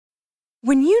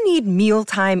When you need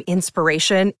mealtime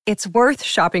inspiration, it's worth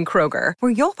shopping Kroger,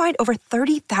 where you'll find over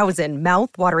 30,000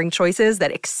 mouth-watering choices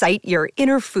that excite your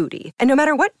inner foodie. And no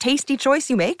matter what tasty choice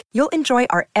you make, you'll enjoy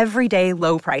our everyday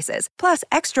low prices, plus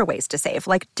extra ways to save,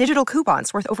 like digital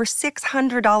coupons worth over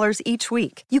 $600 each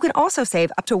week. You can also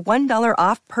save up to $1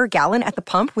 off per gallon at the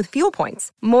pump with fuel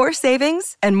points. More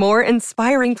savings and more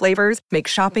inspiring flavors make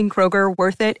shopping Kroger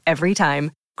worth it every time.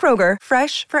 Kroger,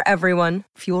 fresh for everyone.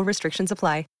 Fuel restrictions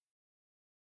apply.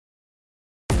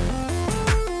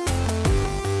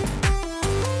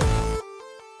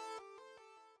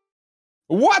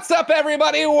 What's up,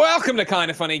 everybody? Welcome to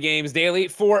Kinda Funny Games Daily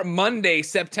for Monday,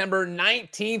 September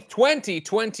 19th,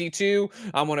 2022.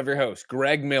 I'm one of your hosts,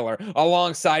 Greg Miller,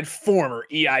 alongside former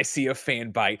EIC of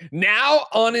Fanbyte, now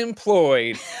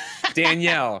unemployed,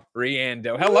 Danielle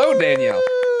Riando. Hello, Danielle.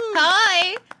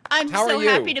 Hi. I'm How so are you?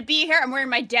 happy to be here. I'm wearing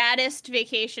my daddest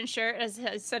vacation shirt, as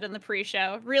I said in the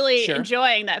pre-show. Really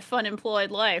enjoying that fun employed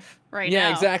life right now.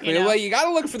 Yeah, exactly. Well, you got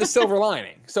to look for the silver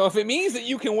lining. So if it means that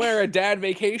you can wear a dad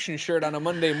vacation shirt on a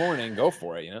Monday morning, go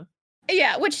for it, you know?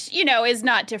 Yeah, which, is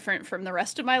not different from the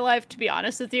rest of my life, to be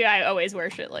honest with you. I always wear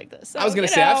shit like this. So, I was going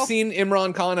to say, I've seen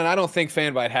Imran Khan, and I don't think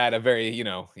Fanbyte had a very,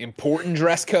 important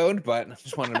dress code, but I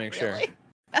just wanted to make sure.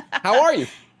 How are you?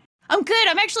 I'm good.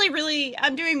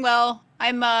 I'm doing well.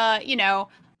 I'm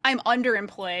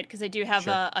underemployed because I do have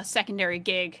a secondary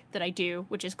gig that I do,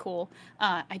 which is cool.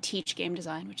 I teach game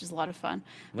design, which is a lot of fun.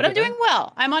 But I'm doing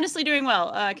well. I'm honestly doing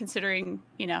well, considering,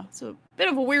 it's a bit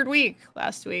of a weird week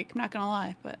last week. I'm not going to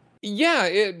lie, but.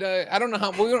 Yeah, I don't know how.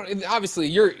 Obviously,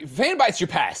 Fanbyte's your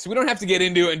past. We don't have to get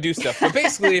into it and do stuff. But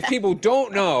basically, if people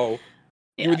don't know,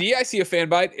 you were the EIC of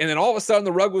Fanbyte, and then all of a sudden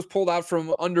the rug was pulled out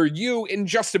from under you and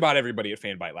just about everybody at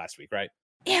Fanbyte last week, right?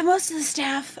 Yeah, most of the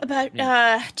staff, about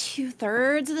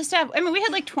 2/3 of the staff. I mean, we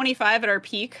had like 25 at our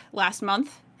peak last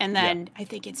month, and then I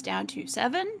think it's down to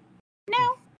 7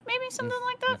 now, maybe something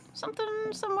like that,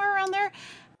 somewhere around there.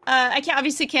 I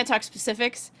obviously can't talk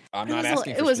specifics. I'm not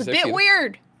asking. It was a bit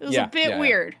weird. It was a bit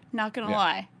weird. Not gonna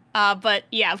lie. But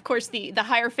yeah, of course, the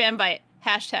hire Fanbyte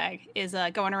hashtag is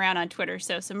going around on Twitter.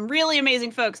 So some really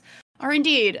amazing folks are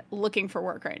indeed looking for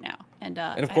work right now. And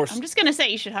of course, I'm just going to say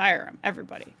you should hire them,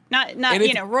 everybody. Not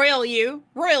royal you.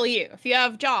 If you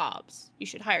have jobs, you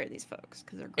should hire these folks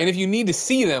because they're great. And if you need to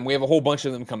see them, we have a whole bunch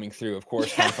of them coming through, of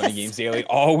course. Kinda Funny Games Daily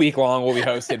all week long will be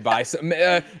hosted by, some,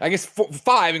 I guess,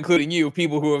 5, including you,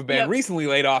 people who have been recently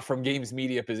laid off from games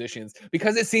media positions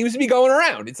because it seems to be going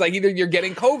around. It's like either you're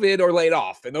getting COVID or laid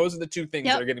off. And those are the two things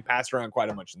that are getting passed around quite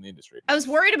a much in the industry. I was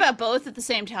worried about both at the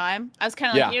same time. I was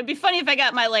kind of like, it'd be funny if I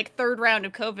got my third round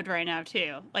of COVID right now,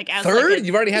 too. Third?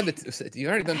 You've already had done 2?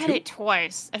 I've had it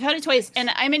twice. And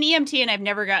I'm an EMT and I've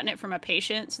never gotten it from a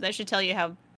patient, so that should tell you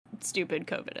how stupid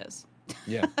COVID is.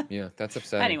 Yeah, that's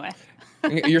upsetting. Anyway.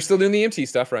 You're still doing the EMT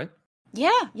stuff, right?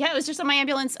 Yeah, it was just on my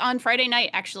ambulance on Friday night,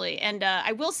 actually. And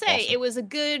I will say it was a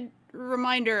good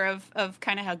reminder of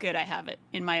kind of how good I have it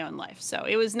in my own life. So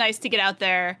it was nice to get out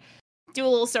there, do a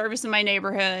little service in my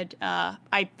neighborhood.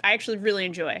 I actually really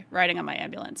enjoy riding on my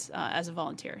ambulance as a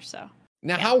volunteer, so.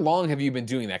 Now, how long have you been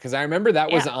doing that? Because I remember that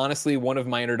was honestly one of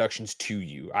my introductions to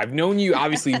you. I've known you,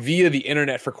 obviously, via the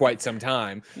internet for quite some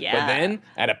time. Yeah. But then,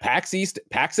 at a PAX East,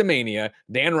 Paxamania,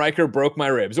 Dan Riker broke my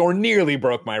ribs, or nearly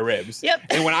broke my ribs. Yep.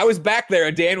 And when I was back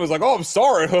there, Dan was like, oh, I'm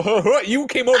sorry. You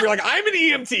came over, you're like, I'm an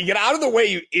EMT. Get out of the way,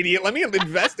 you idiot. Let me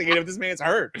investigate if this man's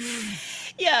hurt.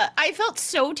 Yeah, I felt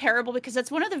so terrible because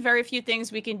that's one of the very few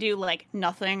things we can do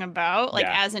nothing about,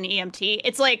 as an EMT.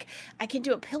 It's like, I can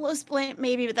do a pillow splint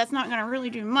maybe, but that's not going to really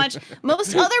do much.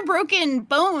 Most other broken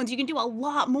bones, you can do a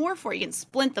lot more for. You can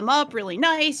splint them up really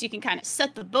nice. You can kind of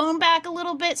set the bone back a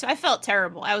little bit. So I felt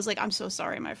terrible. I was like, I'm so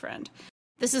sorry, my friend.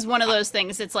 This is one of those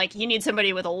things. It's like you need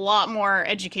somebody with a lot more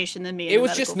education than me. It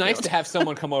was just nice to have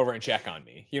someone come over and check on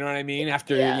me. You know what I mean?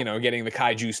 After, getting the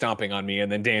kaiju stomping on me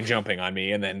and then Dan jumping on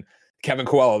me and then Kevin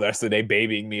Coelho the rest of the day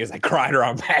babying me as I cried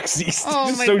around PAX East.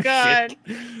 Oh my God.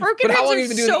 Broken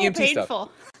ribs are so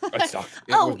painful.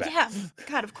 Yeah.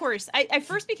 God, of course. I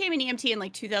first became an EMT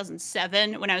in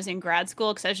 2007 when I was in grad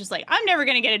school because I was just like, I'm never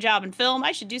going to get a job in film.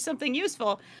 I should do something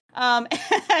useful. And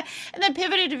then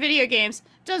pivoted to video games.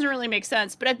 Doesn't really make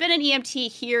sense, but I've been an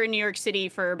EMT here in New York City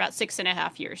for about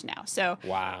 6.5 years now. So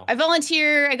wow. I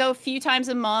volunteer. I go a few times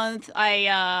a month.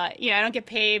 I don't get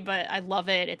paid, but I love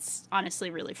it. It's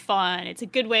honestly really fun. It's a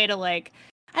good way to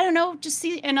just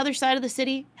see another side of the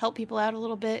city, help people out a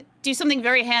little bit, do something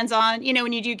very hands-on.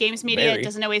 When you do games media, it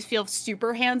doesn't always feel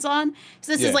super hands-on.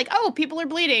 So this is people are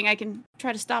bleeding. I can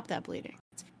try to stop that bleeding.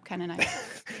 It's kind of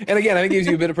nice. And again, I think it gives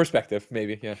you a bit of perspective,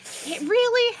 maybe. Yeah. It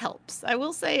really helps. I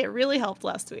will say it really helped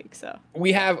last week. So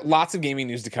we have lots of gaming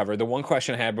news to cover. The one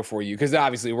question I had before you, because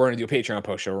obviously we're going to do a Patreon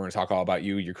post show. We're going to talk all about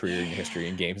you, your career, your history,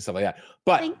 and games and stuff like that.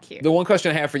 But thank you. The one question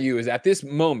I have for you is, at this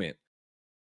moment,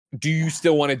 do you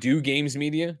still want to do games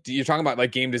media? You're talking about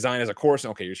like game design as a course?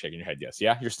 Okay, you're shaking your head. Yes.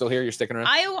 Yeah, you're still here. You're sticking around.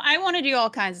 I want to do all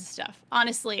kinds of stuff.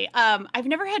 Honestly, I've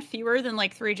never had fewer than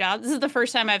like 3 jobs. This is the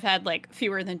first time I've had like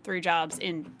fewer than 3 jobs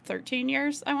in 13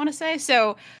 years, I want to say.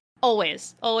 So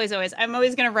always. I'm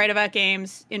always going to write about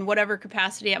games in whatever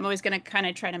capacity. I'm always going to kind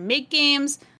of try to make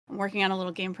games. I'm working on a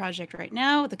little game project right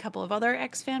now with a couple of other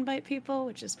ex-Fanbyte people,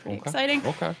 which is pretty exciting.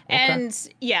 Okay. And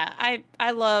yeah,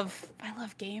 I love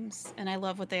games, and I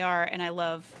love what they are, and I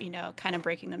love, kind of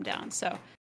breaking them down. So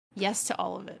yes to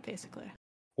all of it, basically.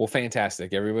 Well,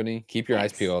 fantastic. Everybody, keep your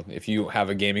eyes peeled. If you have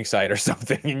a gaming site or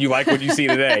something and you like what you see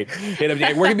today, hit up.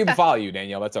 Where can people follow you,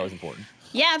 Danielle? That's always important.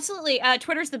 Yeah, absolutely.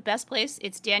 Twitter's the best place.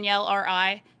 It's Danielle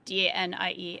RI,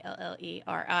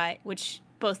 DANIELLERI, which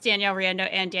both Danielle Riendeau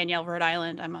and Danielle Rhode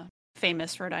Island. I'm a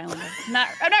famous Rhode Islander. I'm not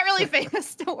really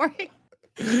famous. Don't worry.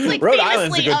 Like Rhode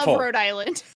Island's a good pull. Rhode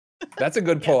Island. That's a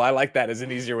good pull. I like that as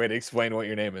an easier way to explain what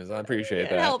your name is. I appreciate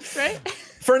that. It helps, right?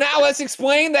 For now, let's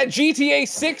explain that GTA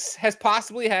 6 has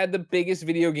possibly had the biggest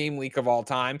video game leak of all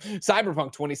time.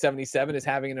 Cyberpunk 2077 is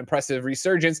having an impressive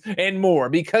resurgence, and more,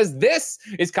 because this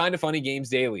is Kinda Funny Games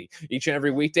Daily. Each and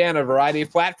every weekday on a variety of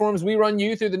platforms, we run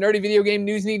you through the nerdy video game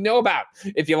news you need to know about.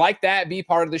 If you like that, be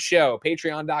part of the show.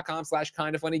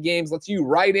 Patreon.com/kindafunnygames lets you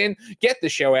write in, get the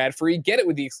show ad-free, get it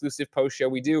with the exclusive post show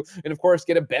we do, and of course,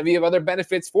 get a bevy of other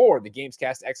benefits for the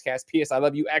Gamescast, XCast, PS I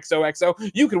Love You,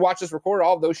 XOXO. You can watch us record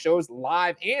all of those shows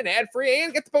live and ad-free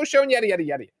and get the post show and yada, yada,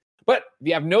 yada. But if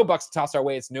you have no bucks to toss our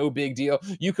way, it's no big deal.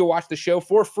 You can watch the show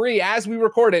for free as we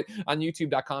record it on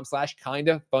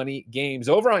youtube.com/kindafunnygames.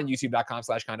 Over on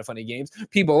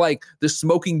youtube.com/kindafunnygames, people like the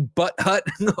Smoking Butt Hut,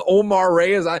 Omar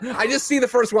Reyes. I just see the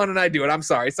first one and I do it. I'm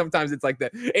sorry. Sometimes it's like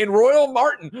that. And Royal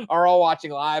Martin are all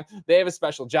watching live. They have a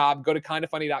special job. Go to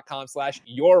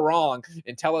kindafunny.com/you're-wrong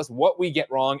and tell us what we get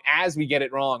wrong as we get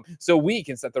it wrong, so we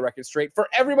can set the record straight for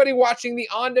everybody watching the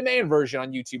on-demand version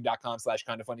on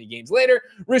youtube.com/kindafunnygames later,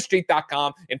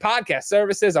 Street.com, and podcast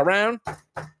services around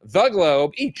the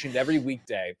globe each and every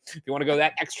weekday. If you want to go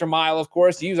that extra mile, of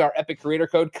course, use our Epic Creator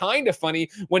Code Kinda Funny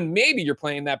when maybe you're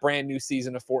playing that brand new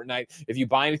season of Fortnite. If you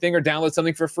buy anything or download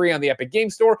something for free on the Epic Game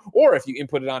Store, or if you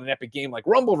input it on an Epic game like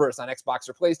Rumbleverse on Xbox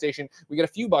or PlayStation, we get a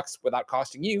few bucks without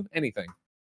costing you anything.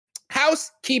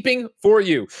 Housekeeping for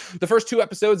you. The first 2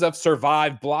 episodes of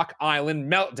Survive Block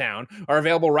Island Meltdown are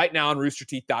available right now on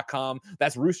roosterteeth.com.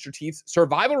 That's Rooster Teeth's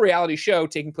survival reality show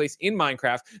taking place in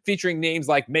Minecraft, featuring names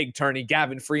like Meg Turney,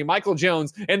 Gavin Free, Michael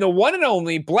Jones, and the one and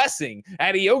only Blessing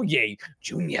Adeoye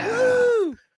Jr.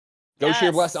 Woo! Go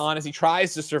cheer Bless on as he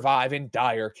tries to survive in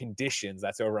dire conditions.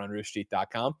 That's over on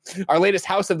roosterteeth.com. Our latest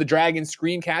House of the Dragon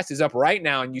screencast is up right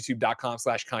now on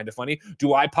youtube.com/kindafunny.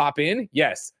 Do I pop in?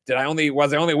 Yes.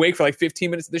 Was I only awake for like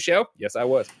 15 minutes of the show? Yes, I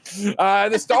was.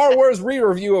 The Star Wars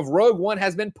re-review of Rogue One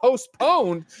has been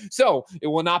postponed, so it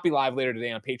will not be live later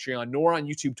today on Patreon nor on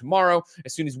YouTube tomorrow.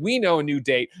 As soon as we know a new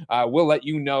date, we'll let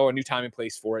you know a new time and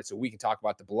place for it, so we can talk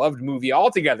about the beloved movie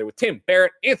all together with Tim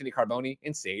Barrett, Anthony Carboni,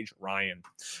 and Sage Ryan.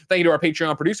 Thank you to our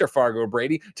Patreon producer, Fargo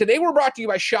Brady. Today, we're brought to you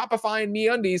by Shopify and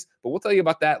MeUndies, but we'll tell you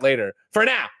about that later. For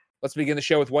now, let's begin the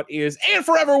show with what is and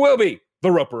forever will be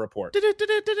the Roper Report. Time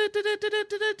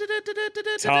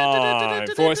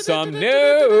for some news.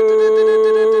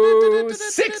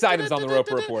 6 items on the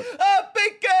Roper Report. A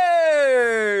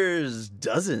baker's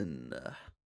dozen.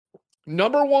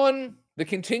 Number 1, the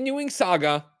continuing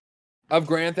saga of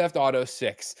Grand Theft Auto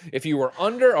 6. If you were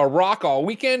under a rock all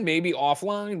weekend, maybe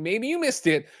offline, maybe you missed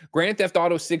it, Grand Theft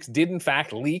Auto 6 did in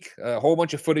fact leak a whole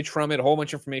bunch of footage from it, a whole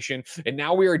bunch of information, and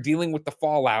now we are dealing with the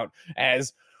fallout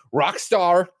as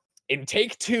Rockstar and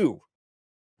Take-Two,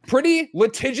 pretty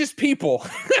litigious people,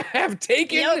 have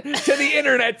taken to the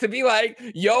internet to be like,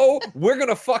 yo, we're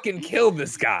gonna fucking kill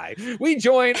this guy. We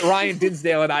joined Ryan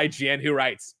Dinsdale at IGN, who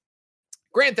writes,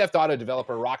 Grand Theft Auto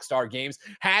developer Rockstar Games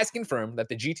has confirmed that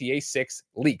the GTA 6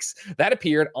 leaks that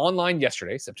appeared online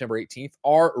yesterday, September 18th,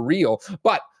 are real,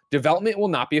 but development will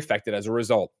not be affected as a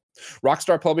result.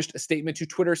 Rockstar published a statement to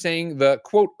Twitter saying the,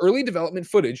 quote, early development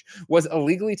footage was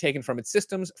illegally taken from its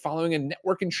systems following a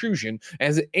network intrusion,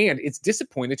 and it's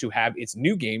disappointed to have its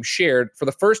new game shared for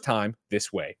the first time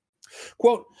this way.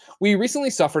 Quote, we recently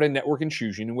suffered a network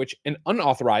intrusion in which an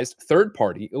unauthorized third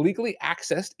party illegally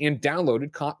accessed and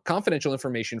downloaded confidential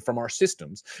information from our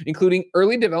systems, including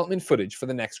early development footage for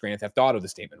the next Grand Theft Auto, the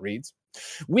statement reads.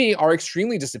 We are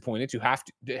extremely disappointed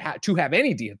to have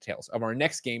any details of our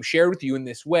next game shared with you in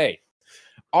this way.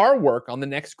 Our work on the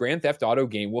next Grand Theft Auto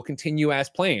game will continue as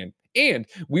planned, and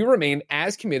we remain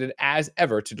as committed as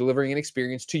ever to delivering an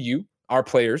experience to you, our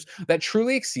players, that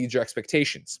truly exceeds your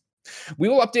expectations. We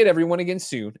will update everyone again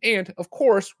soon, and of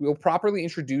course, we will properly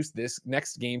introduce this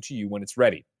next game to you when it's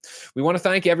ready. We want to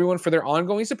thank everyone for their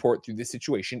ongoing support through this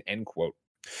situation, end quote.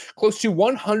 Close to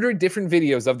 100 different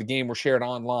videos of the game were shared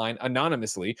online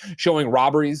anonymously, showing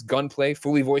robberies, gunplay,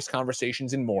 fully voiced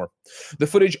conversations, and more. The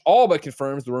footage all but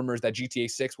confirms the rumors that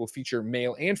GTA 6 will feature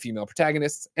male and female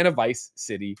protagonists and a Vice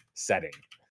City setting.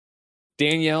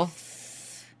 Danielle?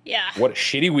 Yeah. What a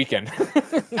shitty weekend.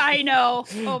 I know.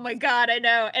 Oh my God, I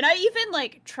know. And I even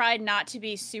tried not to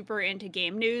be super into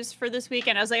game news for this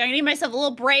weekend. I was like, I need myself a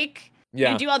little break.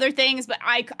 And do other things, but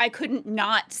I couldn't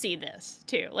not see this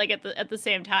too. At the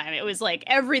same time, it was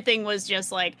everything was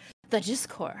just the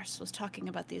discourse was talking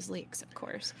about these leaks, of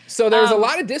course. So there was a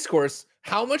lot of discourse.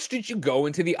 How much did you go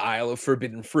into the aisle of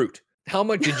forbidden fruit? How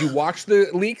much did you watch the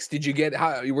leaks? Did you get?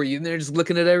 Were you in there just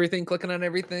looking at everything, clicking on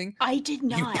everything? I did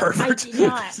not. You pervert. I did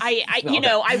not.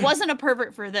 I wasn't a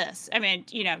pervert for this. I mean,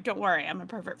 don't worry, I'm a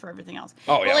pervert for everything else.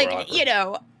 Oh yeah. But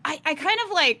I kind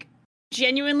of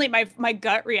genuinely, my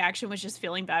gut reaction was just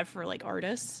feeling bad for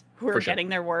artists who are getting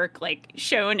their work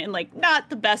shown in not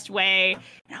the best way.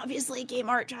 And obviously game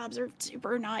art jobs are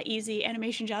super not easy.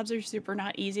 Animation jobs are super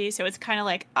not easy. So it's kind of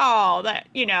oh,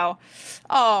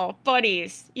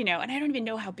 buddies, and I don't even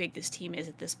know how big this team is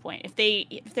at this point.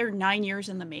 If they're 9 years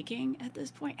in the making at this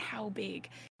point, how big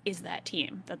is that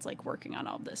team that's working on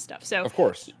all this stuff? So of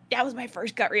course, that was my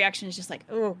first gut reaction, is just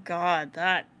oh God,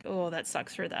 that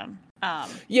sucks for them.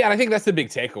 Yeah, and I think that's the big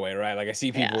takeaway, right? I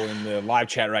see people in the live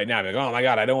chat right now, oh my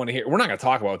God, I don't want to hear. We're not going to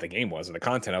talk about what the game was or the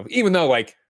content of, even though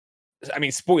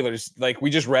spoilers, we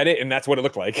just read it and that's what it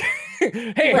looked like.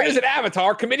 Hey, here's an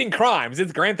avatar committing crimes.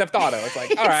 It's Grand Theft Auto. It's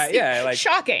all right, yeah,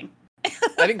 shocking.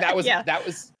 I think that was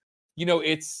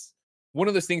it's one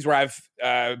of those things where I've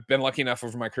been lucky enough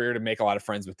over my career to make a lot of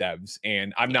friends with devs,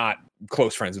 and I'm not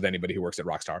close friends with anybody who works at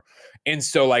Rockstar. And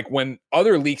so when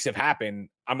other leaks have happened,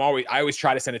 I always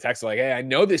try to send a text hey, I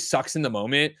know this sucks in the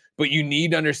moment, but you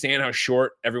need to understand how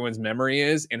short everyone's memory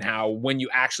is and how when you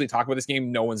actually talk about this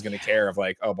game, no one's going to care of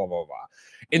oh, blah, blah, blah.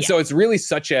 And so it's really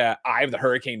such a eye of the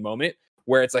hurricane moment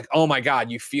where it's oh my God,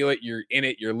 you feel it, you're in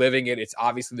it, you're living it. It's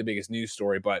obviously the biggest news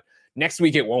story, but next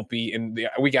week it won't be, and the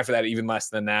week after that even less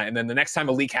than that. And then the next time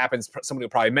a leak happens, somebody will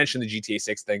probably mention the GTA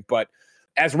 6 thing. But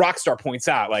as Rockstar points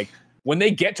out, when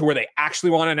they get to where they actually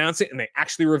want to announce it and they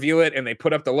actually reveal it and they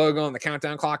put up the logo and the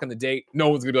countdown clock and the date, no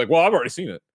one's gonna be well, I've already seen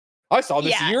it. I saw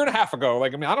this a year and a half ago. I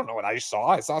don't know what I saw.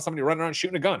 I saw somebody running around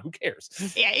shooting a gun. Who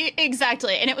cares? Yeah,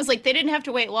 exactly. And it was they didn't have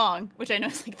to wait long, which I know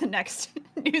is the next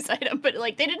news item, but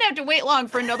they didn't have to wait long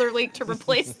for another leak to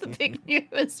replace the big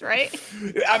news, right?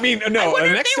 I mean, no. The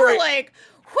next story,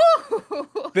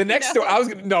 the next story,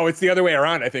 it's the other way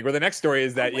around, I think, where the next story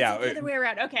is that, the other way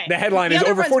around. Okay. The headline is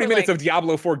over 40 minutes of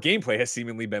Diablo 4 gameplay has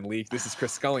seemingly been leaked. This is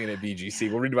Chris Scullion at BGC.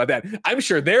 We'll read about that. I'm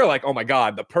sure they're oh my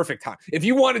God, the perfect time. If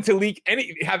you wanted to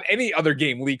have any other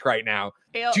game leak right now,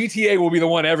 GTA will be the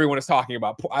one everyone is talking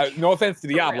about. No offense to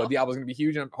Diablo. Diablo's going to be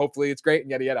huge and hopefully it's great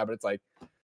and yada, yada, but it's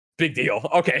big deal.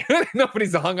 Okay.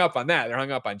 Nobody's hung up on that. They're hung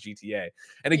up on GTA.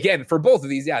 And again, for both of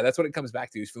these, that's what it comes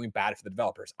back to, is feeling bad for the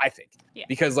developers, I think. Yeah.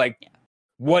 Because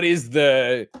what is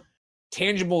the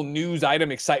tangible news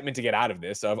item excitement to get out of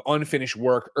this, of unfinished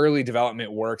work, early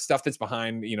development work, stuff that's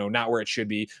behind, not where it should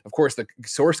be. Of course, the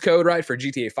source code, right, for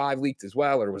GTA 5 leaked as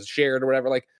well, or was shared or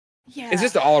whatever. It's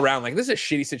just all around, this is a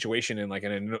shitty situation and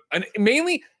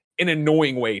mainly an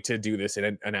annoying way to do this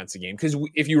and announce a game. Because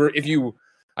if you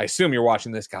I assume you're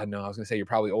watching this. God, no, I was going to say you're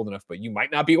probably old enough, but you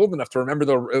might not be old enough to remember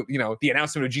the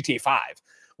announcement of GTA 5,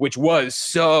 which was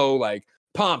so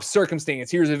pomp,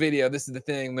 circumstance. Here's a video. This is the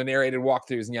thing. The narrated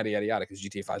walkthroughs and yada, yada, yada, because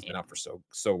GTA 5 has been out for so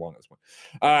long as well.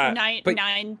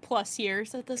 9+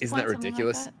 years at this point. Isn't that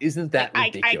ridiculous? Isn't that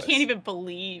ridiculous? I can't even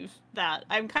believe that.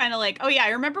 I'm kind of oh yeah, I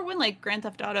remember when Grand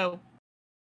Theft Auto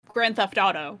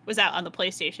was out on the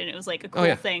PlayStation. It was a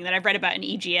cool thing that I've read about in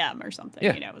EGM or something.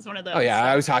 Yeah. It was one of those. Oh yeah,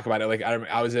 I was talking about it.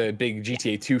 I was a big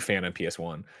GTA 2 fan on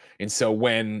PS1, and so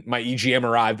when my EGM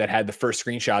arrived, that had the first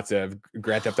screenshots of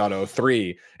Grand Theft Auto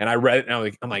 3, and I read it, and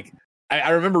I'm like,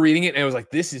 I remember reading it and I was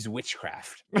like, this is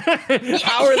witchcraft.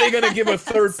 How are they going to give a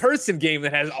third person game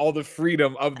that has all the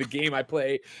freedom of the game I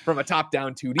play from a top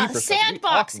down 2D a perspective?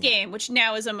 sandbox game, which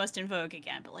now is almost in vogue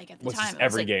again, but like at the time,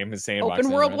 every game is sandbox.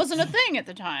 Open world wasn't a thing at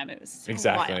the time. It was so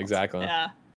exactly. Yeah.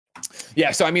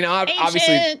 Yeah. So I mean,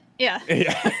 obviously, yeah.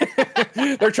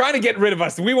 They're trying to get rid of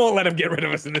us. We won't let them get rid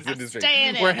of us in this industry.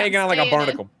 We're hanging out like a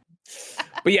barnacle.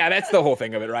 But yeah, that's the whole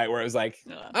thing of it, right? Where it was like,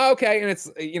 oh, okay, and it's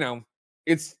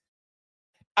it's.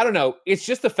 I don't know. It's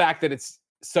just the fact that it's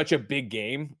such a big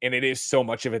game and it is so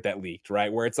much of it that leaked,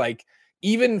 right? Where it's like,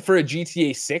 even for a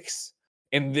GTA 6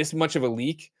 and this much of a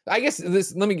leak, I guess I'm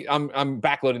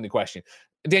backloading the question.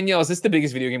 Danielle, is this the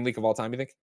biggest video game leak of all time, you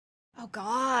think? Oh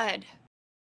God.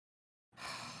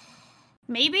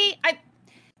 Maybe.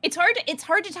 It's hard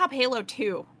to top Halo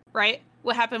 2, right?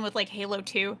 What happened with like Halo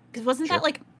 2? Because wasn't that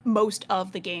like most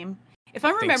of the game? If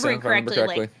I'm remembering correctly,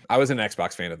 like I was an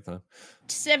Xbox fan at the time.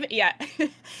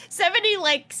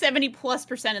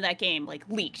 70+% of that game like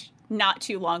leaked not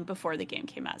too long before the game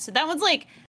came out. So that was like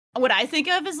what I think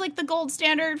of as like the gold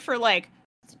standard for like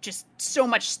just so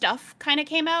much stuff kind of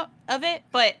came out of it.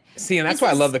 But see, and that's why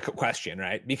I love the question,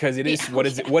 right? Because it is what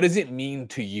does it mean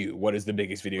to you? What is the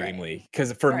biggest video game leak?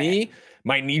 Because for me,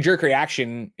 my knee-jerk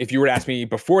reaction, if you were to ask me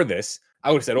before this,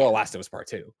 I would have said, "Oh, Last of Us Part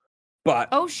 2."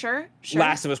 But sure.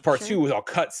 Last of Us Part 2 was all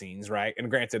cutscenes, right? And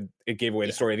granted, it gave away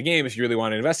the story of the game if you really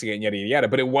wanted to investigate and yada, yada, yada.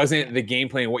 But it wasn't the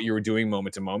gameplay and what you were doing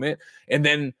moment to moment. And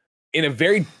then in a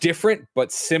very different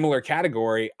but similar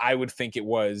category, I would think it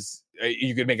was,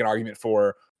 you could make an argument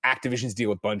for Activision's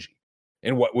deal with Bungie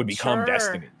and what would become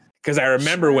Destiny. Because I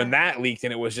remember when that leaked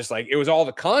and it was just like, it was all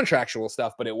the contractual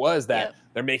stuff, but it was that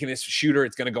they're making this shooter.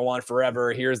 It's going to go on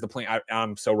forever. Here's the plan.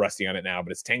 I'm so rusty on it now,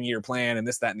 but it's 10-year plan and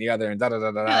this, that, and the other and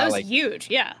da-da-da-da-da. That was like,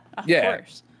 huge. Yeah, of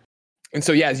course. And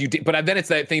so, yeah, but then it's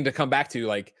that thing to come back to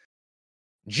like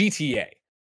GTA,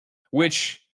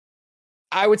 which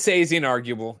I would say is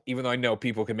inarguable, even though I know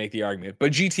people can make the argument,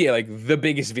 but GTA, like the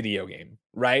biggest video game,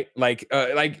 right? Like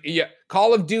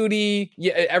Call of Duty,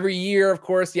 every year, of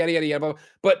course, yada, yada, yada.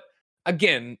 But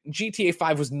again, GTA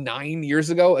 5 was 9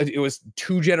 years ago. It was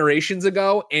 2 generations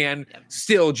ago, and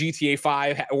still GTA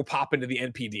 5 will pop into the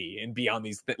NPD and be on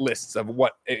these lists of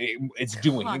what it's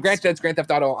doing. And granted, that's Grand Theft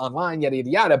Auto Online, yada, yada,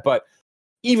 yada, but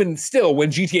even still,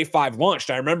 when GTA 5 launched,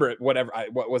 I remember it, what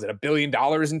was it, $1 billion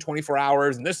in 24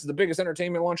 hours, and this is the biggest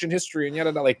entertainment launch in history, and yada,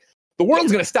 yada. Like, the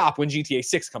world's going to stop when GTA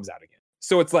 6 comes out again.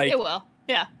 So it's like, it will,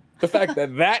 yeah. The fact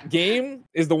that game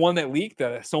is the one that leaked,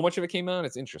 that so much of it came out,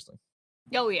 it's interesting.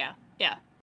 Oh, yeah, yeah.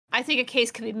 I think a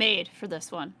case could be made for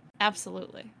this one.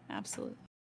 Absolutely, absolutely.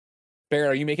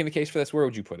 Barrett, are you making the case for this? Where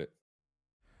would you put it?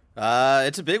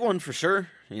 It's a big one for sure.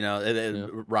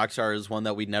 Rockstar is one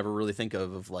that we'd never really think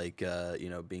of like,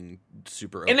 being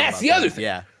super open. And that's the other thing.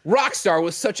 Yeah. Rockstar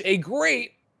was such a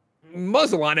great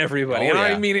muzzle on everybody. And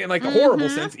I mean it in like a horrible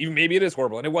sense. Even maybe it is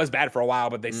horrible. And it was bad for a while,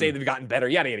 but they say they've gotten better,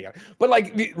 yada, yada, yada. But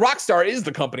like Rockstar is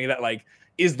the company that like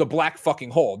is the black fucking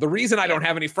hole. The reason I don't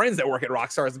have any friends that work at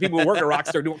Rockstar is the people who work at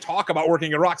Rockstar don't talk about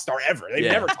working at Rockstar ever. They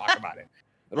never talk about it.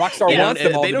 Rockstar wants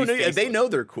them all to be faceless. They know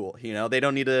they're cool. They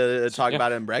don't need to talk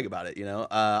about it and brag about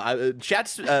it.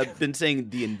 Chat's been saying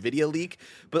the NVIDIA leak,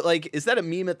 but like, is that a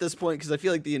meme at this point? Because I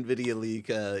feel like the NVIDIA leak,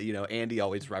 Andy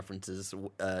always references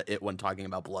it when talking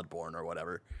about Bloodborne or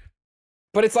whatever.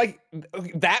 But it's like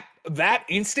that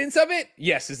instance of it,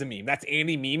 yes, is a meme. That's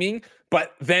Andy memeing.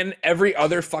 But then every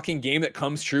other fucking game that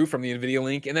comes true from the NVIDIA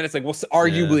link, and then it's like, well,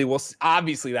 arguably,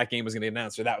 obviously that game was going to get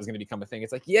announced or that was going to become a thing.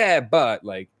 It's like, but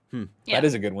like, that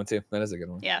is a good one too. That is a good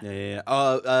one. Yeah.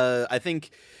 I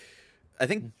think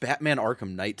Batman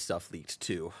Arkham Knight stuff leaked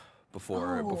too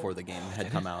before the game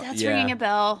had come out. That's ringing a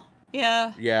bell.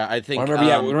 Yeah. Yeah, I think.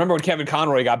 Remember when Kevin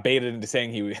Conroy got baited into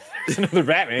saying he was another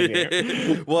Batman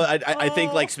game? Well, I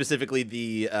think like specifically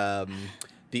the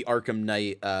Arkham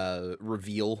Knight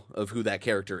reveal of who that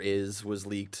character was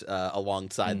leaked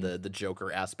alongside the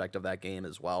Joker aspect of that game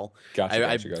as well.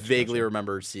 I vaguely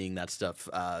remember seeing that stuff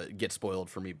get spoiled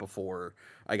for me before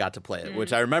I got to play it,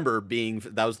 which I remember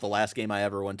that was the last game I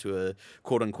ever went to a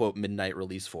quote unquote midnight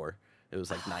release for. It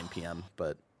was like 9 p.m.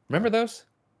 But remember those?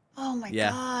 Oh my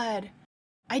god.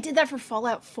 I did that for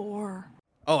Fallout 4.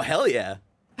 Oh, hell yeah.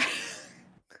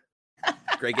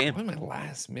 Great game. When was my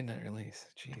last midnight release?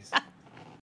 Jeez. I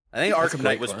think Arkham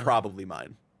Knight was probably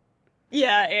mine.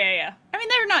 Yeah. I mean,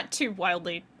 they're not too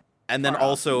wildly. And then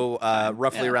also,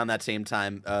 roughly around that same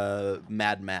time,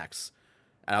 Mad Max.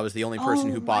 And I was the only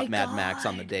person who bought Mad Max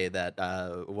on the day that,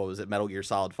 Metal Gear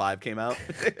Solid 5 came out.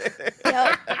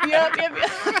 Yep.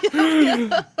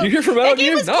 You here for Metal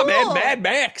Gear? No, cool. Man, Mad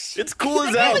Max. It's cool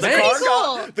as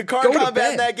hell. The car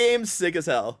combat in that game, sick as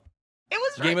hell. It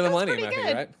was Game of the Millennium, I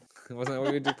think, right? Wasn't that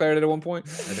what we declared it at one point?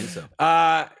 I think so.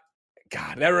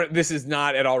 God, this is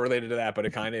not at all related to that, but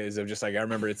it kind of is. Of just like, I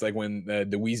remember it's like when the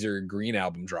Weezer Green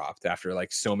album dropped after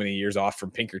like so many years off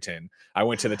from Pinkerton. I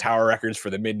went to the Tower Records for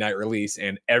the midnight release,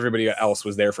 and everybody else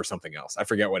was there for something else. I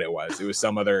forget what it was. It was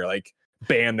some other like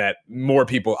band that more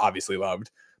people obviously loved.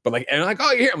 But like, and I'm like,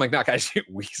 oh, you're here. I'm like, no, guys,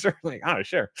 Weezer. I'm like, oh,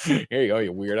 sure. Here you go,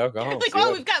 you weirdo. Go home. Like,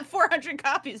 well, we've got 400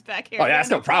 copies back here. Oh, yeah,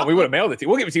 that's no problem. We would have mailed it to you.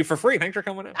 We'll give it to you for free. Thanks for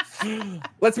coming in.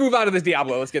 Let's move on to this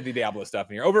Diablo. Let's get the Diablo stuff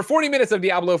in here. Over 40 minutes of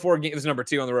Diablo 4 game. This is number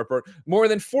 2 on the report. More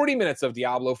than 40 minutes of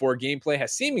Diablo 4 gameplay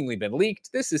has seemingly been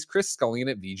leaked. This is Chris Scullion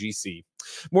at VGC.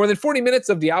 More than 40 minutes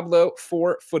of Diablo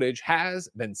 4 footage has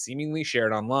been seemingly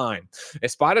shared online.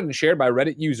 As spotted and shared by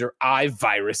Reddit user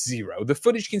iVirus0, the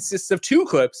footage consists of 2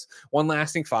 clips, one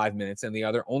lasting 5 minutes and the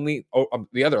other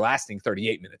lasting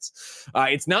 38 minutes.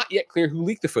 It's not yet clear who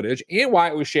leaked the footage and why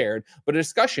it was shared, but a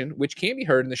discussion, which can be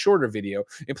heard in the shorter video,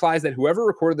 implies that whoever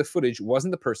recorded the footage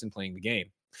wasn't the person playing the game.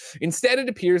 Instead, it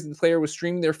appears that the player was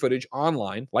streaming their footage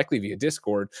online, likely via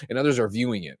Discord, and others are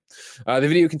viewing it. The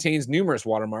video contains numerous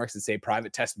watermarks that say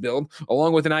private test build,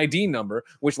 along with an ID number,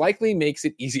 which likely makes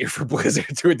it easier for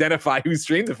Blizzard to identify who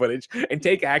streamed the footage and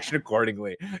take action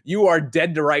accordingly. You are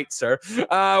dead to right, sir.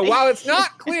 While it's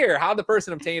not clear how the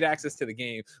person obtained access to the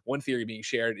game, one theory being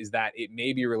shared is that it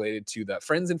may be related to the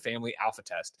Friends and Family alpha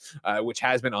test, which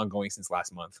has been ongoing since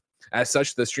last month. As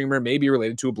such, the streamer may be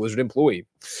related to a Blizzard employee.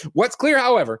 What's clear,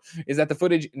 however, is that the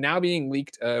footage now being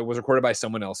leaked was recorded by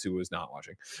someone else who was not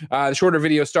watching. The shorter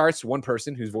video starts. One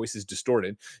person whose voice is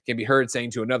distorted can be heard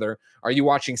saying to another, "Are you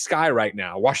watching Sky right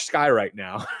now? Watch Sky right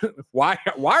now." Why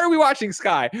are we watching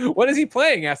Sky? What is he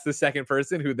playing? Asks the second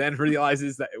person, who then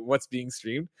realizes that what's being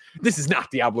streamed. This is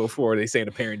not Diablo 4, they say in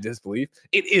apparent disbelief.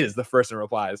 It is, the person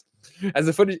replies. As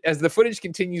the footage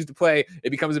continues to play,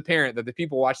 it becomes apparent that the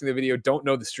people watching the video don't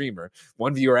know the streamer.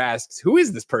 One viewer asks, "Who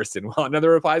is this person?" While another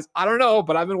replies, "I don't know,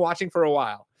 but I've been watching for a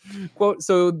while." Quote,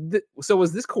 so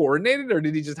was this coordinated, or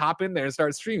did he just hop in there and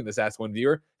start streaming this? Asks one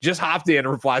viewer. Just hopped in,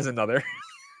 replies another.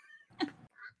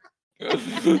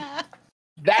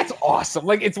 That's awesome.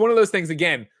 Like, it's one of those things,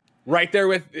 again, right there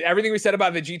with everything we said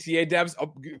about the GTA devs,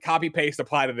 copy paste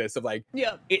apply to this of like,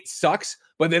 yeah, it sucks,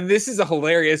 but then this is a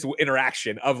hilarious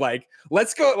interaction of like,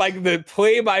 let's go, like the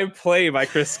play-by-play by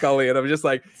Chris Scullion. I'm just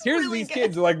like, here's really these good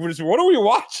kids like, what are we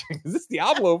watching? Is this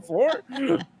Diablo 4?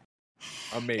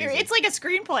 Amazing. It's like a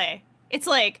screenplay. It's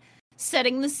like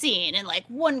setting the scene and like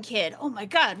one kid, oh my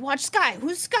God, watch Sky.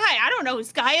 Who's Sky? I don't know who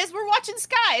Sky is. We're watching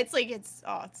Sky. It's like,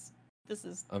 this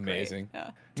is amazing.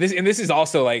 Yeah. This is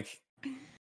also like,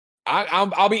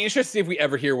 I'll be interested if we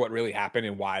ever hear what really happened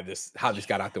and how this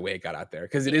got out the way it got out there.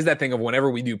 Because it is that thing of whenever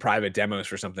we do private demos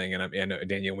for something, and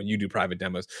Danielle, when you do private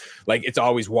demos, like it's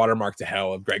always watermarked to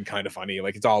hell of Greg Kinda Funny.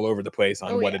 Like it's all over the place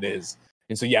on what it is.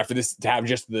 And so, yeah, for this to have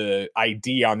just the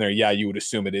ID on there, yeah, you would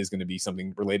assume it is going to be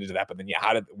something related to that. But then,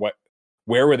 yeah,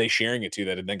 where were they sharing it to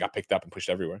that it then got picked up and pushed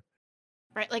everywhere?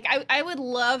 Right. Like I would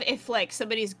love if like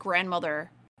somebody's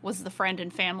grandmother was the Friend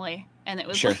and Family, and it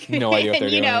was sure, like, no idea what they're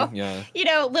doing. You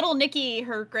know, little Nikki,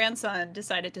 her grandson,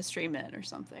 decided to stream it or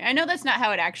something. I know that's not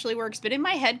how it actually works, but in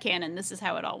my head canon, this is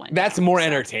how it all went. That's more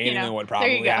entertaining than what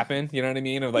probably happened. You know what I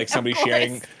mean? Of like somebody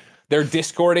sharing, they're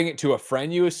Discording it to a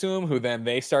friend, you assume, who then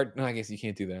they start. No, I guess you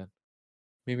can't do that.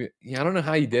 Maybe, yeah, I don't know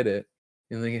how you did it.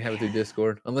 And they can have it through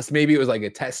Discord, unless maybe it was like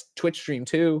a test Twitch stream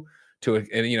too.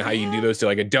 And you know how you can do those to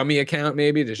like a dummy account,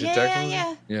 maybe to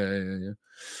yeah.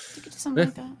 You could do something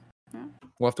like that. Yeah.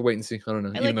 We'll have to wait and see. I don't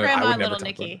know. I like Grandma and Little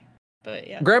Nikki, but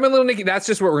yeah. Grandma and Little Nikki. That's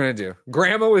just what we're gonna do.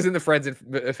 Grandma was in the Friends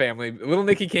and Family. Little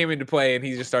Nikki came into play, and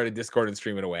he just started Discord and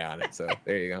streaming away on it. So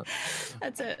there you go.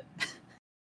 That's it.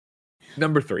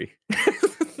 Number 3.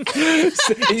 You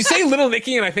say Little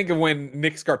Nicky, and I think of when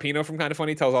Nick Scarpino from Kinda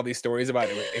Funny tells all these stories about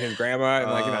his grandma,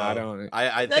 and like, no, I don't.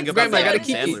 I think about the Adam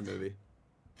Sandler movie.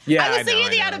 Yeah, I was thinking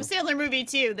of the Adam Sandler movie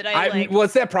too. That I like. Well,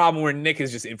 it's that problem where Nick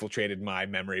has just infiltrated my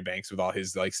memory banks with all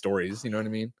his like stories. You know what I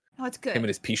mean? Oh, it's good. Him and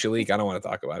his Pisha leak. I don't want to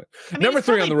talk about it. I mean, Number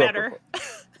 3 on the rope.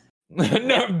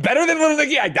 No, better than Little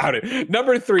Nicky? I doubt it.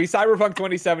 Number 3, Cyberpunk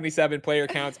 2077 player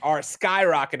counts are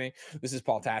skyrocketing. This is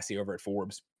Paul Tassi over at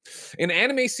Forbes. An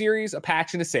anime series, a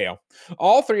patch, and a sale.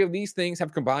 All 3 of these things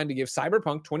have combined to give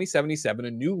Cyberpunk 2077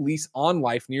 a new lease on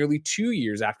life nearly 2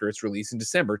 years after its release in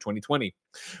December 2020.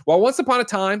 While once upon a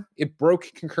time, it broke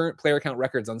concurrent player count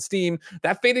records on Steam,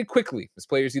 that faded quickly as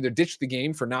players either ditched the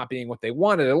game for not being what they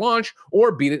wanted at launch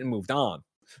or beat it and moved on.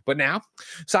 But now,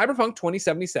 Cyberpunk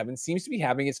 2077 seems to be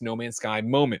having its No Man's Sky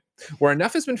moment, where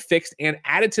enough has been fixed and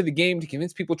added to the game to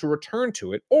convince people to return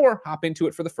to it or hop into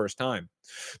it for the first time.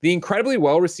 The incredibly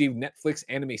well-received Netflix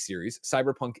anime series,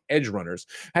 Cyberpunk Edgerunners,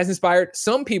 has inspired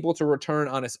some people to return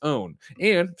on its own,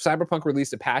 and Cyberpunk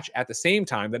released a patch at the same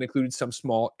time that included some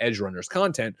small Edgerunners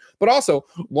content, but also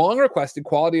long-requested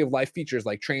quality-of-life features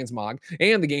like transmog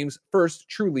and the game's first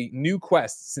truly new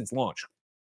quests since launch.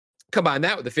 Combine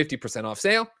that with a 50% off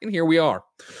sale, and here we are.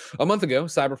 A month ago,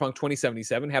 Cyberpunk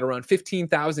 2077 had around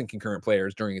 15,000 concurrent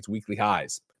players during its weekly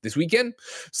highs. This weekend,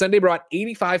 Sunday brought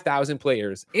 85,000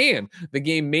 players, and the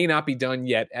game may not be done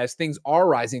yet as things are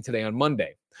rising today on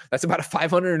Monday. That's about a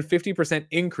 550%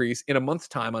 increase in a month's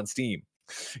time on Steam.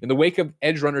 In the wake of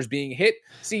Edgerunners being hit,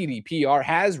 CDPR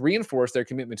has reinforced their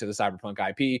commitment to the Cyberpunk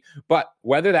IP, but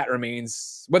whether that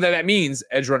means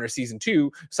Edgerunner Season 2,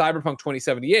 Cyberpunk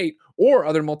 2078, or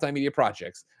other multimedia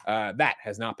projects, that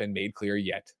has not been made clear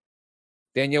yet.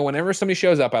 Danielle, whenever somebody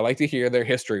shows up, I like to hear their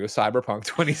history with Cyberpunk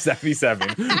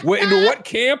 2077. Into what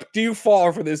camp do you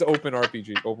fall for this open world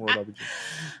RPG?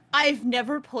 I've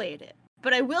never played it,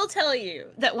 but I will tell you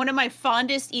that one of my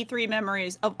fondest E3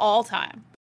 memories of all time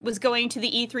was going to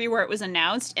the E3 where it was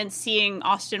announced and seeing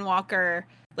Austin Walker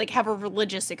like have a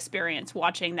religious experience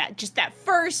watching that, just that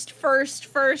first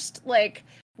like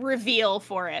reveal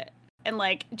for it. And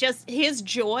like just his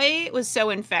joy was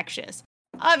so infectious.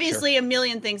 Obviously, A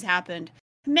million things happened.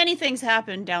 Many things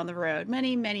happened down the road.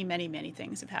 Many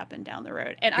things have happened down the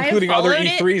road. And including other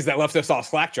E3s that left us all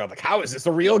slack-jawed. Like, how is this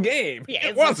a real game? Yeah,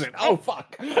 it wasn't. Oh,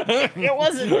 fuck. It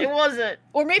wasn't.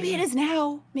 Or maybe it is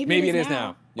now. Maybe it is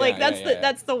now. Yeah, like,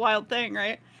 that's the wild thing,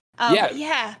 right?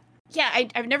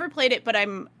 I've never played it, but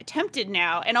I'm tempted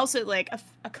now. And also, like,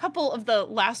 a couple of the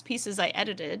last pieces I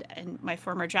edited in my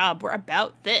former job were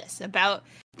about this, about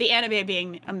the anime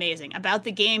being amazing, about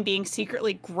the game being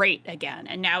secretly great again.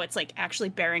 And now it's, like, actually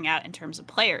bearing out in terms of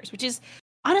players, which is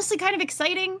honestly kind of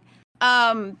exciting.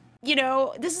 You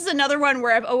know, this is another one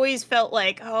where I've always felt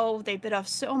like, oh, they bit off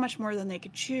so much more than they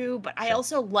could chew. But I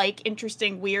also like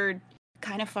interesting, weird,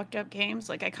 kind of fucked up games.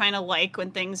 Like, I kind of like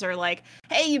when things are like,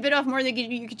 hey, you bit off more than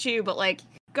you could chew, but like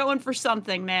going for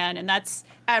something, man. And that's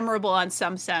admirable on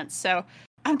some sense. So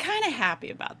I'm kind of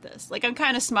happy about this. Like, I'm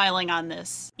kind of smiling on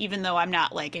this, even though I'm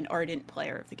not like an ardent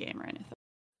player of the game or anything.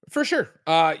 For sure.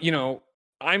 You know,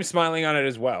 I'm smiling on it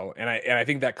as well. And I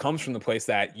think that comes from the place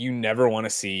that you never want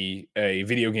to see a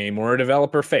video game or a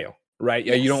developer fail. Right.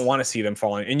 Yes. You don't want to see them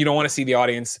falling, and you don't want to see the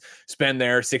audience spend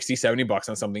their $60-$70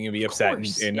 on something and be upset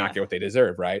and not get what they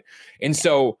deserve. Right. And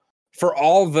so for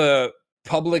all the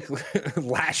public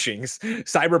lashings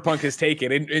Cyberpunk has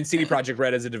taken, and CD Projekt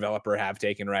Red as a developer have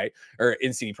taken, right, or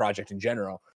in CD Projekt in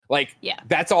general, like,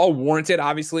 that's all warranted,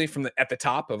 obviously, from at the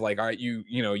top of like, all right, you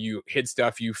hid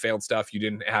stuff, you failed stuff, you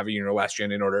didn't have your last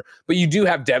gen in order, but you do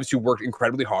have devs who worked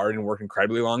incredibly hard and worked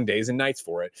incredibly long days and nights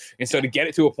for it. And so to get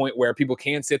it to a point where people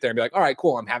can sit there and be like, all right,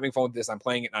 cool, I'm having fun with this, I'm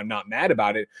playing it, and I'm not mad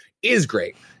about it, is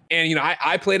great. And, you know,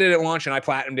 I played it at launch and I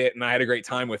platinumed it and I had a great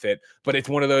time with it, but it's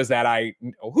one of those that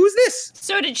who's this?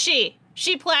 So did she.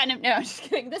 She platinumed. No, I'm just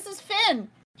kidding. This is Finn.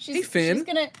 Hey, Finn.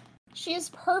 She is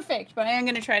perfect, but I am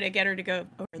going to try to get her to go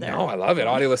over there. No, I love it.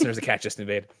 Audio listeners, the cat just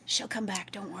invaded. She'll come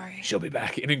back. Don't worry. She'll be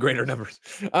back in greater numbers.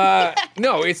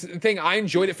 No, it's the thing. I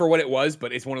enjoyed it for what it was,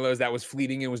 but it's one of those that was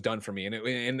fleeting and was done for me.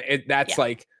 And that's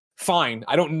like, fine.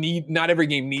 I don't not every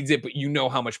game needs it, but you know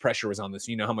how much pressure was on this.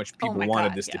 You know how much people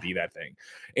wanted this to be that thing.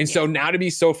 And so now to be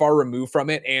so far removed from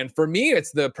it. And for me,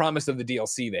 it's the promise of the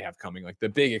DLC they have coming, like the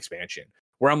big expansion,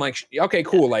 where I'm like, okay,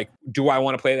 cool. Like, do I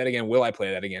want to play that again? Will I play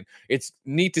that again? It's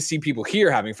neat to see people here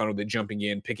having fun with it, jumping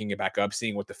in, picking it back up,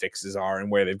 seeing what the fixes are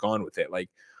and where they've gone with it. Like,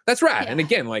 that's rad. And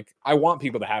again, like, I want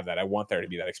people to have that. I want there to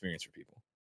be that experience for people.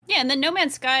 Yeah, and the No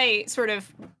Man's Sky sort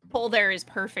of pull there is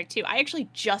perfect too. I actually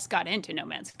just got into No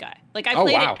Man's Sky. Like, I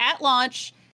played it at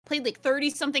launch, played like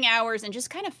 30-something hours, and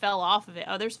just kind of fell off of it.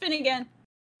 Oh, there's Finn again.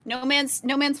 No man's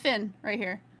Finn right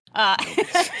here.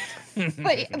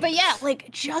 But yeah, like,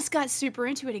 just got super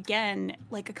into it again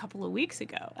like a couple of weeks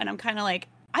ago, and I'm kind of like,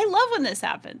 I love when this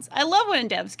happens. I love when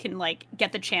devs can like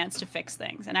get the chance to fix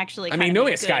things and actually. I mean, No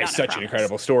Man's Sky is such an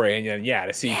incredible story, and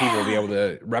to see people be able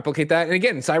to replicate that, and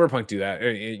again, Cyberpunk do that,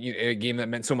 a game that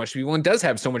meant so much to people and does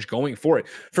have so much going for it.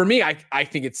 For me, I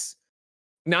think it's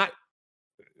not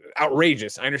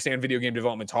outrageous. I understand video game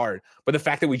development's hard, but the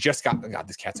fact that we just got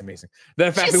this cat's amazing.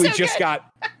 The fact that we just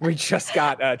got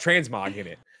transmog in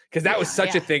it, because that was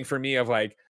such a thing for me of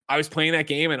like, I was playing that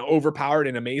game and overpowered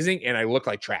and amazing, and I look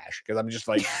like trash because I'm just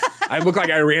like, I look like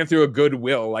I ran through a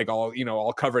Goodwill, like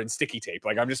all covered in sticky tape.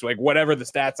 Like I'm just like, whatever the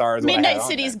stats are. Is Midnight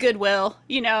City's Goodwill,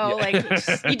 like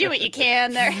you do what you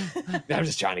can there. I'm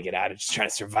just trying to get out of, just trying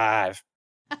to survive.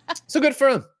 So good for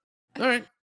him. All right,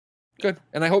 good.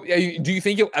 And I hope. Do you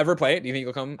think you'll ever play it? Do you think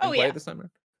you'll come and play it this time? Okay.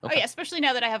 Oh yeah, especially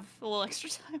now that I have a little extra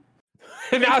time.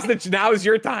 now is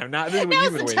your time. Now this is what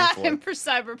you've been waiting for. Now's the time for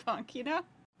Cyberpunk.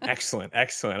 Excellent.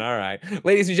 All right.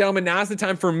 Ladies and gentlemen, now's the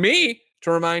time for me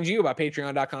to remind you about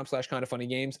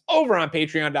patreon.com/kindoffunnygames. Over on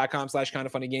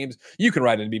patreon.com/kindoffunnygames, you can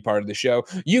write in and be part of the show.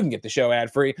 You can get the show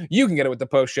ad-free. You can get it with the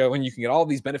post show, and you can get all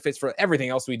these benefits for everything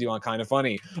else we do on Kind of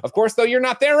Funny. Of course, though, you're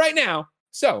not there right now.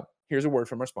 So here's a word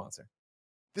from our sponsor.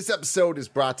 This episode is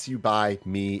brought to you by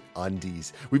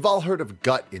MeUndies. We've all heard of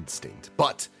gut instinct,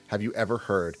 but have you ever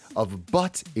heard of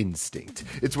butt instinct?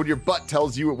 It's when your butt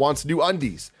tells you it wants new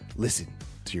undies. Listen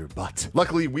to your butt.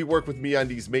 Luckily, we work with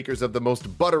MeUndies, makers of the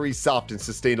most buttery, soft, and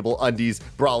sustainable undies,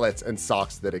 bralettes, and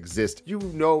socks that exist. You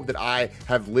know that I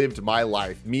have lived my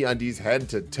life MeUndies head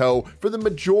to toe for the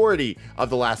majority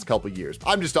of the last couple years.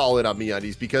 I'm just all in on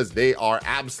MeUndies because they are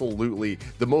absolutely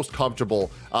the most comfortable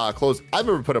clothes I've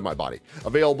ever put on my body.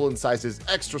 Available in sizes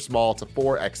extra small to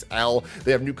 4XL.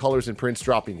 They have new colors and prints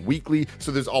dropping weekly,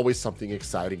 so there's always something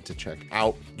exciting to check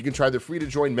out. You can try their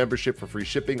free-to-join membership for free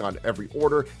shipping on every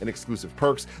order and exclusive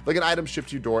perks, like an item shipped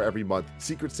to your door every month,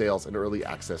 secret sales, and early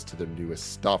access to their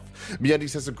newest stuff.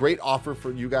 MeUndies has a great offer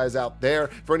for you guys out there.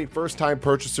 For any first-time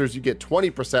purchasers, you get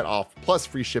 20% off plus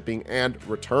free shipping and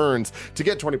returns. To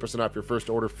get 20% off your first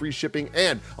order, free shipping,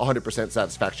 and 100%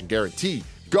 satisfaction guarantee,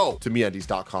 go to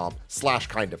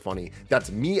MeUndies.com/kindafunny. That's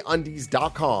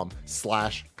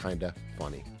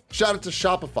MeUndies.com/kindafunny. Shout out to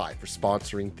Shopify for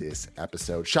sponsoring this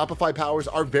episode. Shopify powers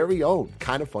our very own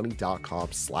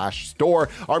kindafunny.com/store,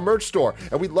 our merch store.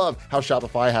 And we love how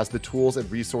Shopify has the tools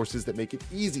and resources that make it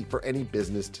easy for any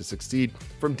business to succeed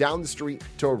from down the street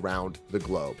to around the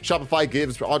globe. Shopify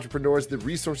gives entrepreneurs the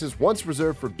resources once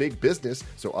reserved for big business,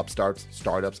 so upstarts,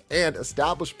 startups, and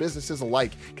established businesses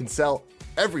alike can sell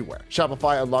everywhere.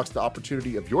 Shopify unlocks the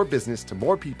opportunity of your business to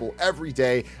more people every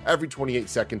day. Every 28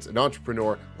 seconds, an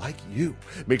entrepreneur like you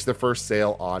makes their first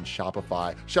sale on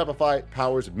Shopify. Shopify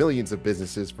powers millions of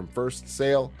businesses from first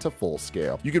sale to full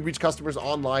scale. You can reach customers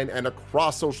online and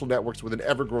across social networks with an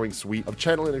ever-growing suite of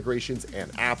channel integrations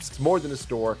and apps. It's more than a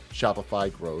store.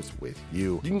 Shopify grows with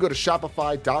you. You can go to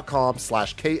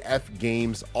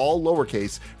shopify.com/KFgames, all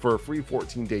lowercase, for a free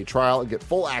 14-day trial and get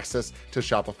full access to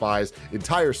Shopify's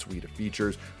entire suite of features.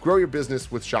 Grow your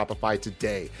business with Shopify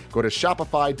today. Go to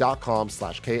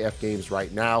shopify.com/KFgames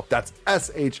right now. That's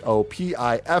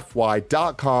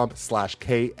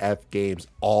SHOPIFY.com/KFgames,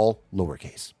 all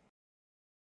lowercase.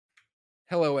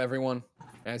 Hello, everyone.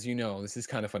 As you know, this is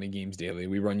Kind of Funny Games Daily.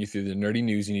 We run you through the nerdy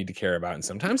news you need to care about, and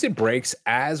sometimes it breaks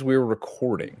as we're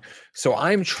recording. So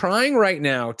I'm trying right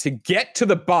now to get to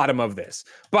the bottom of this.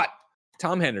 But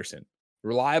Tom Henderson,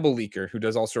 reliable leaker who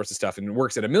does all sorts of stuff and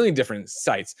works at a million different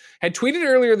sites, had tweeted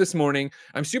earlier this morning,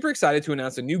 "I'm super excited to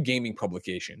announce a new gaming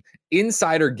publication,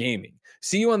 Insider Gaming.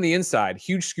 See you on the inside.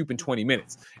 Huge scoop in 20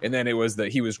 minutes." And then it was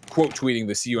that he was quote tweeting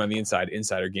the "See you on the inside"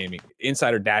 Insider Gaming,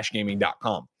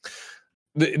 insider-gaming.com.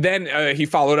 Then he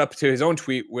followed up to his own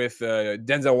tweet with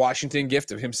Denzel Washington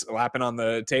gift of him slapping on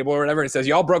the table or whatever. And it says,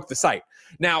 "Y'all broke the site."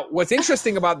 Now, what's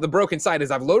interesting about the broken site is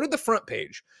I've loaded the front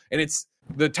page, and it's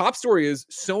the top story is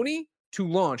Sony to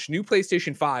launch new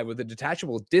PlayStation 5 with a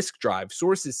detachable disk drive,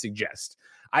 sources suggest.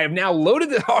 I have now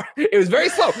loaded it was very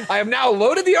slow. I have now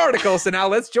loaded the article. So now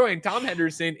let's join Tom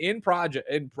Henderson in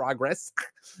progress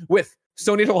with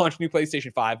Sony to launch new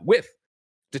PlayStation 5 with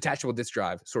detachable disk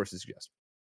drive, sources suggest.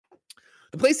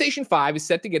 The PlayStation 5 is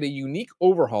set to get a unique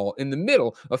overhaul in the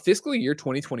middle of fiscal year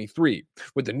 2023,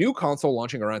 with the new console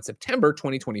launching around September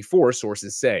 2024,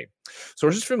 sources say.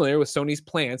 Sources familiar with Sony's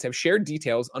plans have shared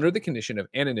details under the condition of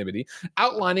anonymity,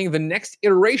 outlining the next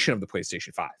iteration of the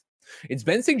PlayStation 5. It's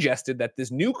been suggested that this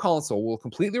new console will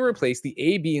completely replace the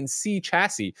A, B, and C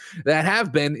chassis that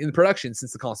have been in production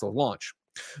since the console launch.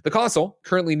 The console,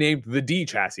 currently named the D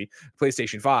chassis,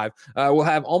 PlayStation 5, will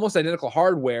have almost identical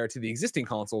hardware to the existing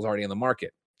consoles already on the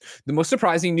market. The most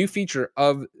surprising new feature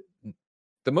of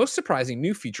the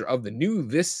new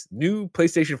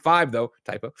PlayStation 5, though,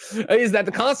 typo, is that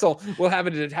the console will have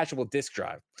a detachable disk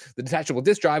drive. The detachable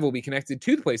disk drive will be connected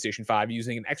to the PlayStation 5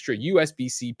 using an extra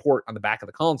USB-C port on the back of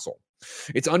the console.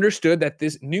 It's understood that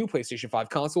this new PlayStation 5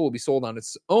 console will be sold on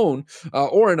its own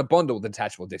or in a bundle with a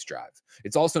detachable disk drive.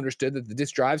 It's also understood that the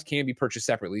disk drives can be purchased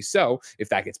separately, so if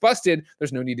that gets busted,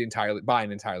 there's no need to buy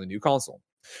an entirely new console.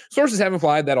 Sources have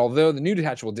implied that although the new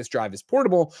detachable disk drive is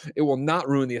portable, it will not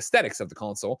ruin the aesthetics of the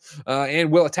console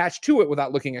and will attach to it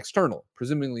without looking external,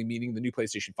 presumably meaning the new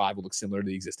PlayStation 5 will look similar to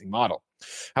the existing model.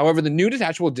 However, the new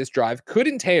detachable disk drive could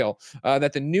entail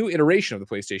that the new iteration of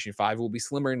the PlayStation 5 will be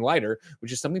slimmer and lighter,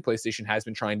 which is something PlayStation has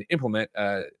been trying to implement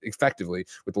effectively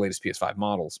with the latest PS5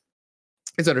 models.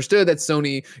 It's understood that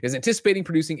Sony is anticipating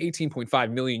producing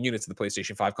 18.5 million units of the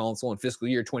PlayStation 5 console in fiscal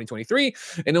year 2023,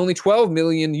 and only 12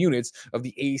 million units of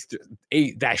the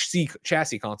A-C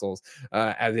chassis consoles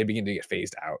as they begin to get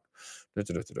phased out.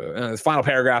 The final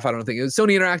paragraph, I don't think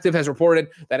Sony Interactive has reported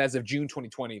that as of June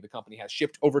 2020, the company has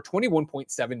shipped over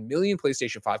 21.7 million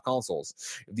PlayStation 5 consoles.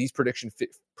 If these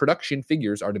production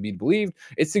figures are to be believed,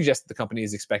 it suggests that the company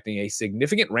is expecting a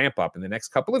significant ramp up in the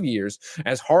next couple of years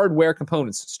as hardware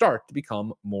components start to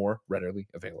become more readily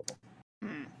available.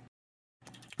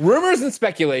 Rumors and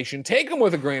speculation, take them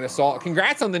with a grain of salt.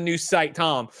 Congrats on the new site,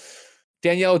 Tom.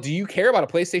 Danielle, do you care about a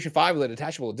PlayStation 5 with a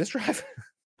detachable disk drive?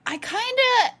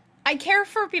 I care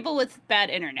for people with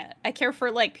bad internet. I care for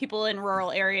like people in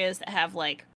rural areas that have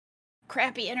like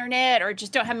crappy internet or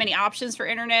just don't have many options for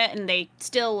internet, and they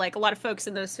still, like, a lot of folks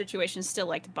in those situations still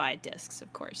like to buy discs,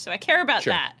 of course. So I care about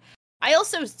that. I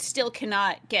also still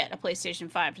cannot get a PlayStation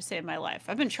 5 to save my life.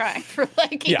 I've been trying for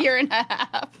like a year and a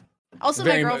half. Also,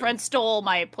 my girlfriend stole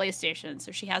my PlayStation,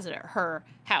 so she has it at her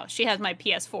house. She has my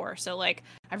PS4, so like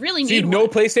I really need. So you have no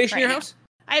PlayStation in your house?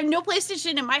 I have no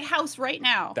PlayStation in my house right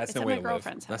now. That's no way to live.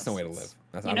 That's no way to live.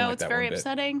 It's very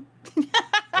upsetting.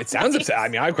 It sounds upsetting. I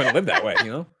mean, I couldn't live that way,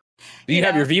 you know? Do you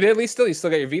have your Vita at least still? You still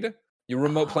got your Vita? You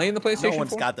remote playing the PlayStation 4? No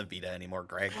one's got the Vita anymore,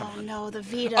 Greg. No, the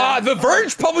Vita. The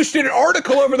Verge published an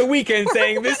article over the weekend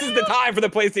saying this is the time for the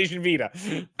PlayStation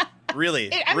Vita.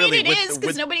 Really? I mean, it is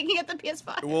because nobody can get the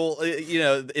PS5. Well,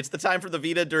 it's the time for the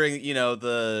Vita during,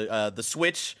 the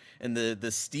Switch and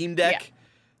the Steam Deck. Yeah.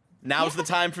 Now's the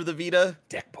time for the Vita.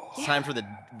 Deck ball. It's time for the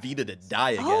Vita to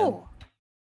die again.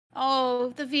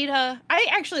 Oh, the Vita. I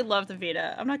actually love the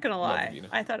Vita. I'm not gonna lie.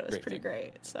 I thought it was pretty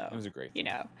great. So it was a great thing.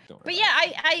 But yeah,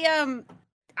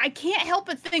 I can't help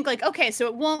but think like, okay, so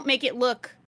it won't make it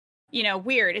look,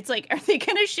 weird. It's like, are they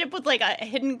gonna ship with like a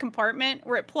hidden compartment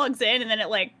where it plugs in and then it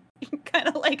like kind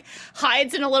of like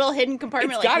hides in a little hidden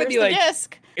compartment? It's gotta be like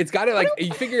disc. It's gotta like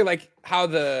you figure like how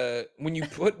when you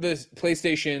put this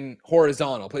PlayStation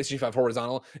 5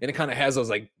 horizontal, and it kind of has those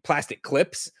like plastic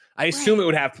clips. I assume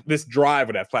this drive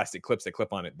would have plastic clips that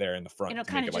clip on it there in the front. It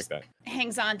kind of just like that.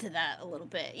 Hangs on to that a little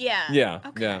bit. Yeah. Yeah.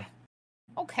 Okay. Yeah.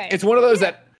 Okay. It's one of those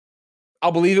that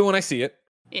I'll believe it when I see it.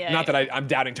 Yeah. Not that I'm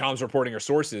doubting Tom's reporting or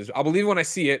sources. I'll believe it when I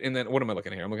see it. And then what am I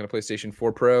looking at here? I'm looking at a PlayStation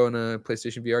 4 Pro and a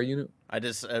PlayStation VR unit. I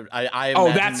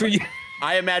imagine, that's what you.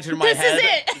 I imagine in my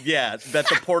head. Yeah, that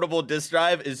the portable disc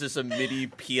drive is just a mini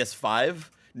PS5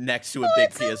 next to a big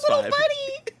PS5. Little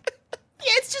buddy.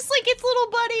 Yeah, it's just like its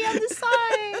little buddy on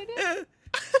the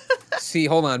side. See,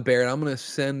 hold on, Barrett. I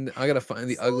gotta find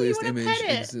the ugliest image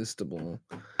existable.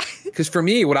 Because for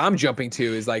me, what I'm jumping to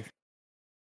is like,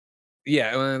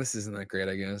 this isn't that great,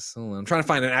 I guess. Hold on. I'm trying to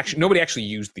find nobody actually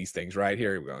used these things, right?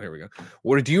 Here we go.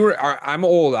 What I'm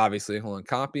old, obviously. Hold on.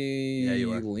 Copy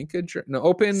link address. No,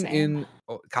 open in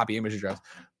copy image address.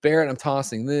 Barrett, I'm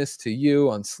tossing this to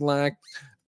you on Slack.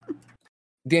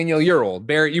 Danielle, you're old.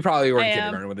 Barrett, you probably were in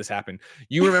kindergarten when this happened.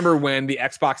 You remember when the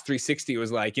Xbox 360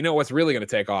 was like, what's really going to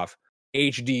take off?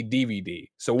 HD DVD.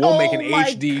 So we'll make an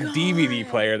HD DVD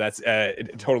player that's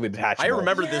totally detachable. I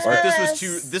remember this, but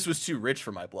this was too rich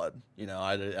for my blood. I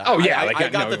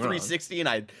got the 360 and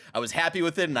I was happy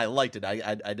with it and I liked it.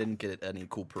 I didn't get any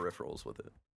cool peripherals with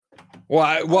it.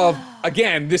 Well,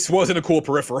 again, this wasn't a cool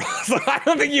peripheral. So I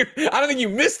don't think you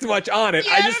missed much on it.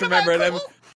 I just remember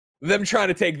them trying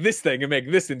to take this thing and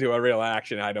make this into a real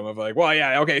action item of like,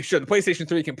 sure, the PlayStation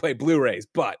 3 can play Blu-rays,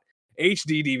 but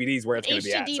HD DVD is where it's going to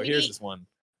be at. So here's this one.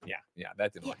 Yeah,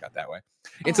 that didn't work out that way.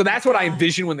 And so that's what I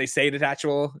envision when they say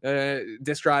detachable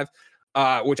disk drive,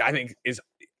 which I think is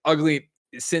ugly,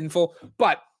 sinful.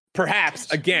 But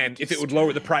perhaps, again, if it would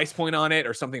lower the price point on it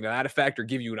or something to that effect, or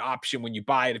give you an option when you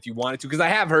buy it if you wanted to. Because I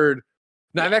have heard...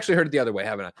 No, I've actually heard it the other way,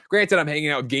 haven't I? Granted, I'm hanging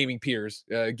out with gaming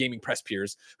press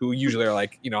peers, who usually are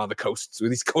like, on the coasts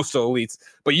with these coastal elites.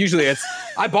 But usually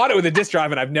I bought it with a disc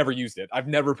drive and I've never used it. I've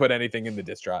never put anything in the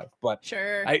disc drive. But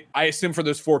sure. I assume for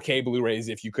those 4K Blu-rays,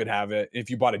 if you could have it, if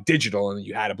you bought a digital and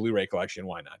you had a Blu-ray collection,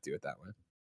 why not do it that way?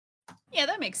 Yeah,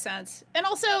 that makes sense. And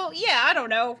also, I don't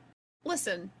know.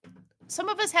 Listen, some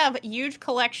of us have huge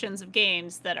collections of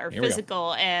games that are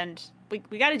physical, and we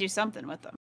got to do something with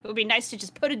them. It would be nice to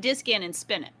just put a disc in and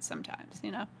spin it sometimes,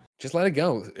 Just let it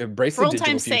go. Embrace the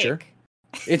digital future.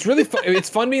 It's really fun.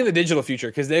 It's fun being the digital future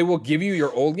because they will give you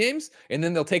your old games and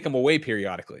then they'll take them away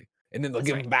periodically. and then they'll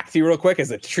give them back to you real quick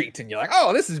as a treat, and you're like,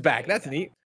 oh, this is back. That's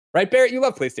neat. Right, Barrett? You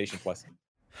love PlayStation Plus.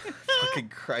 Fucking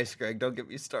Christ, Greg. Don't get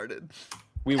me started.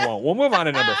 We won't. We'll move on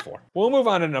to number 4. We'll move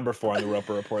on to number 4 on the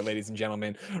Roper Report, ladies and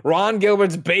gentlemen. Ron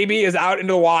Gilbert's baby is out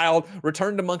into the wild.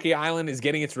 Return to Monkey Island is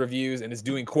getting its reviews and is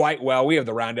doing quite well. We have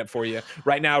the roundup for you.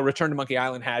 Right now, Return to Monkey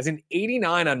Island has an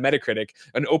 89 on Metacritic,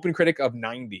 an open critic of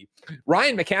 90.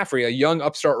 Ryan McCaffrey, a young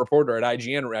upstart reporter at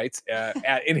IGN, writes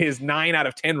in his 9 out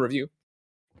of 10 review,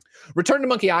 Return to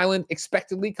Monkey Island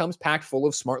expectedly comes packed full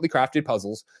of smartly crafted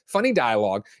puzzles, funny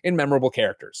dialogue, and memorable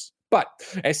characters. But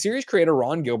as series creator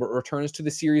Ron Gilbert returns to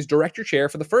the series director chair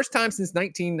for the first time since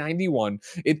 1991,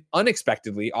 it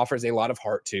unexpectedly offers a lot of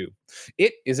heart too.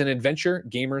 It is an adventure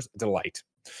gamer's delight.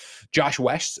 Josh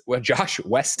West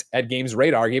at Games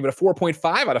Radar gave it a 4.5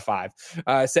 out of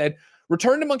 5, said,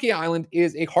 Return to Monkey Island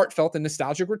is a heartfelt and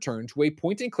nostalgic return to a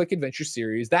point-and-click adventure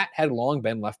series that had long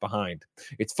been left behind.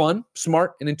 It's fun,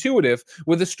 smart, and intuitive,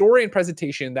 with a story and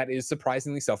presentation that is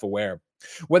surprisingly self-aware.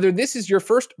 Whether this is your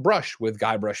first brush with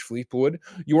Guybrush Threepwood,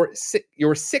 your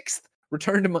sixth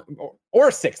Return to Monkey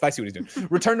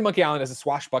Island as a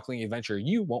swashbuckling adventure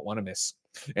you won't want to miss.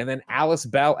 And then Alice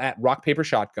Bell at Rock Paper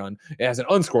Shotgun has an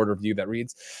unscored review that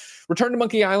reads, Return to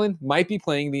Monkey Island might be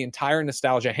playing the entire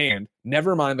nostalgia hand,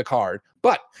 never mind the card,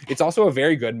 but it's also a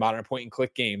very good modern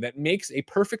point-and-click game that makes a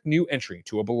perfect new entry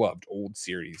to a beloved old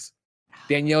series.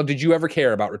 Danielle, did you ever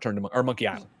care about Monkey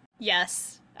Island?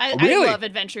 Yes. Really? I love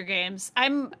adventure games. I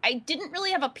didn't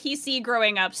really have a PC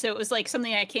growing up, so it was like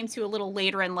something I came to a little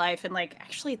later in life. And like,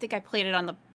 actually, I think I played it on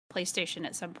the PlayStation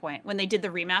at some point when they did the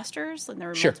remasters, and there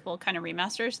were multiple kind of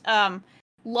remasters.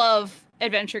 Love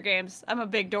adventure games. I'm a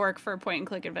big dork for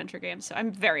point-and-click adventure games, so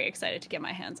I'm very excited to get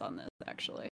my hands on this.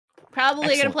 Actually,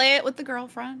 probably gonna play it with the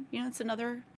girlfriend. You know, it's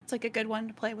like a good one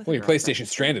to play with. Well, your PlayStation's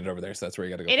stranded over there, so that's where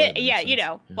you got to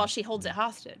go. While she holds it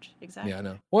hostage. Exactly. Yeah, I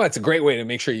know. Well, it's a great way to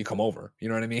make sure you come over. You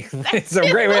know what I mean? It's a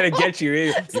great way to get you.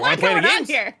 You want to play the games?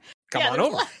 Here. Come on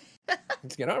over.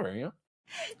 Let's get over. You know.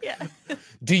 Yeah.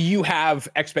 Do you have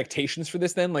expectations for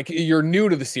this then? Like, you're new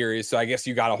to the series, so I guess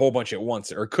you got a whole bunch at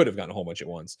once, or could have gotten a whole bunch at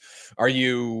once.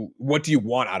 What do you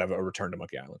want out of a Return to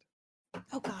Monkey Island?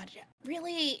 Oh God,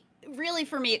 really, really,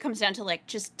 for me, it comes down to like,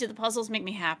 just do the puzzles make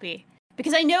me happy?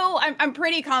 Because I know I'm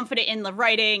pretty confident in the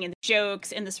writing and the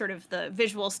jokes and the sort of the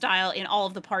visual style in all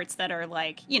of the parts that are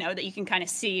like, that you can kind of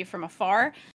see from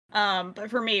afar. But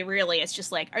for me, really, it's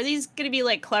just like, are these going to be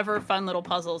like clever, fun little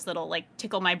puzzles that'll like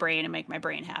tickle my brain and make my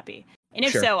brain happy? And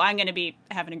if so, I'm going to be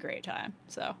having a great time.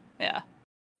 So, yeah.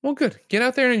 Well, good. Get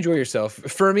out there and enjoy yourself.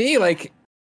 For me, like,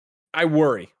 I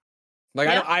worry.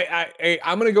 Like,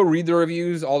 I'm going to go read the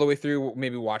reviews all the way through,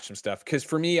 maybe watch some stuff. Because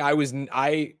for me,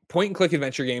 point-and-click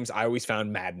adventure games, I always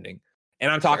found maddening. And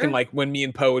I'm talking like when me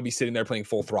and Poe would be sitting there playing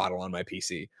full throttle on my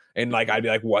PC. And like, I'd be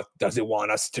like, what does it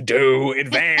want us to do?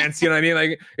 Advance, you know what I mean?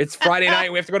 Like, it's Friday night.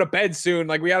 We have to go to bed soon.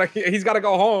 Like, he's got to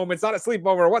go home. It's not a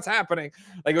sleepover. What's happening?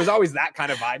 Like, it was always that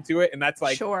kind of vibe to it. And that's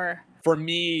like, for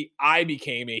me, I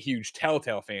became a huge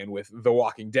Telltale fan with The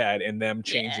Walking Dead and them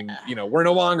changing, we're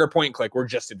no longer point and click. We're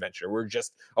just adventure. We're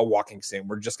just a walking sim.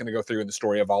 We're just going to go through and the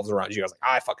story evolves around you. I was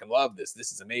like, I fucking love this.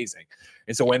 This is amazing.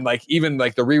 And so when like, even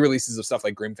like the re-releases of stuff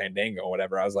like Grim Fandango or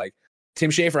whatever, I was like, Tim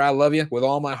Schafer, I love you with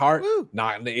all my heart.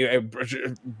 Not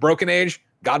Broken Age.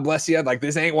 God bless you. Like,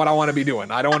 this ain't what I want to be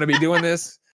doing. I don't want to be doing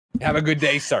this. Have a good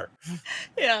day, sir.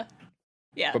 Yeah.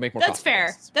 Yeah. That's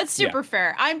fair. That's super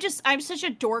fair. I'm such a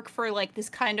dork for like this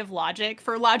kind of logic,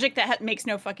 that makes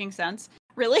no fucking sense,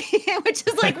 really, which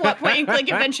is like what point and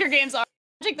click adventure games are.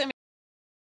 Logic that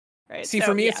right. See, so,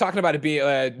 for me, it's talking about it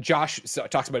being, Josh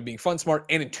talks about it being fun, smart,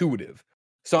 and intuitive.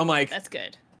 So I'm like, that's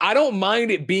good. I don't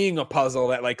mind it being a puzzle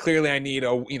that like clearly I need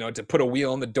to put a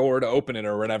wheel on the door to open it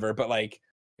or whatever. But like,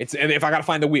 and if I got to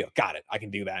find the wheel, got it. I can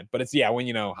do that. But it's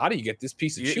when how do you get this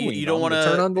piece of chewing? You don't want to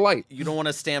turn on the light. You don't want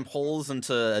to stamp holes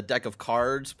into a deck of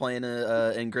cards playing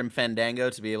in Grim Fandango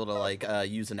to be able to like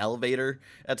use an elevator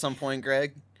at some point,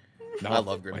 Greg. No, I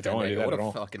love Grim Fandango. What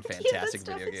a fucking fantastic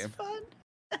video game.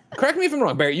 Correct me if I'm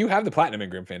wrong, Barry. You have the platinum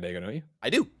in Grim Fandango, don't you? I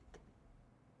do.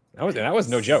 That was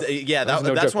no joke. Yeah,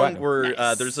 that's one where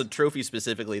there's a trophy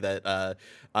specifically that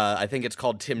I think it's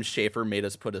called Tim Schafer made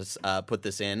us put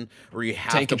this in, where you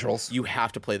have controls. You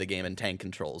have to play the game in tank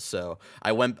controls. So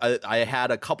I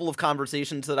had a couple of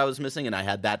conversations that I was missing, and I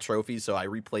had that trophy, so I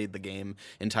replayed the game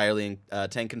entirely in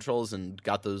tank controls and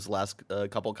got those last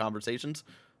couple conversations.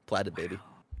 Platted, baby.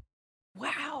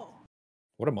 Wow.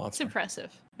 What a monster. It's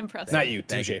impressive. Not you,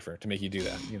 Tim Schafer, to make you do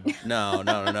that.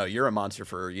 No. You're a monster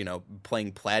for,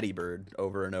 playing Platty Bird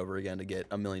over and over again to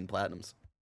get 1 million platinums.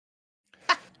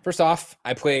 First off,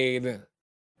 I played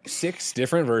 6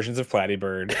 different versions of Platty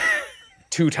Bird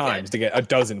 2 times to get a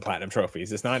dozen platinum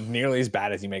trophies. It's not nearly as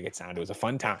bad as you make it sound. It was a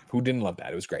fun time. Who didn't love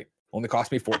that? It was great. Only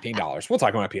cost me $14. We'll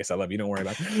talk about PS I Love You. Don't worry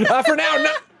about it. For now,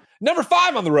 number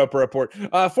 5 on the Roper Report.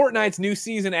 Fortnite's new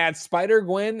season adds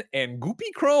Spider-Gwen and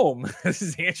Goopy Chrome. This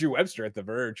is Andrew Webster at The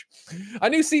Verge. A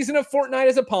new season of Fortnite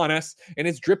is upon us, and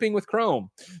it's dripping with Chrome.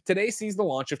 Today sees the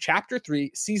launch of Chapter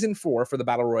 3, Season 4 for the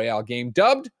Battle Royale game,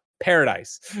 dubbed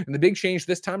Paradise. And the big change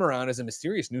this time around is a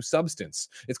mysterious new substance.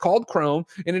 It's called Chrome,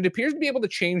 and it appears to be able to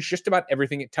change just about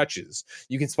everything it touches.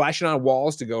 You can splash it on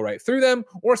walls to go right through them,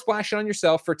 or splash it on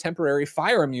yourself for temporary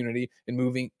fire immunity and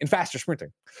moving and faster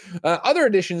sprinting. Other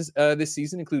additions this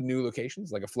season include new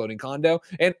locations like a floating condo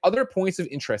and other points of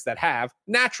interest that have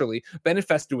naturally been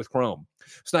infested with Chrome.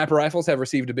 Sniper rifles have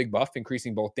received a big buff,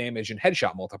 increasing both damage and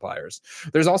headshot multipliers.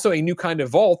 There's also a new kind of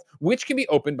vault, which can be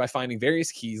opened by finding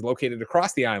various keys located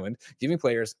across the island, giving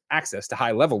players access to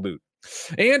high-level loot.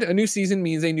 And a new season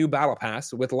means a new battle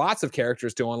pass with lots of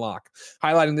characters to unlock.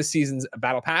 Highlighting this season's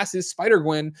battle pass is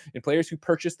Spider-Gwen, and players who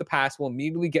purchase the pass will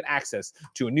immediately get access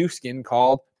to a new skin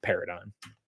called Paradigm.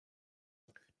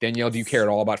 Danielle, do you care at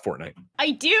all about Fortnite?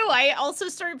 I do. I also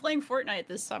started playing Fortnite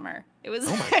this summer. It was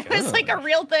it was like a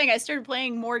real thing. I started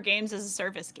playing more games as a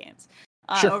service games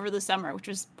over the summer, which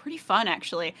was pretty fun,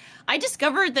 actually. I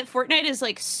discovered that Fortnite is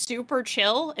like super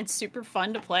chill and super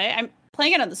fun to play. I'm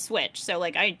playing it on the Switch, so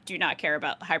like I do not care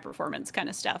about high performance kind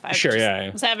of stuff. I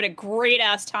was having a great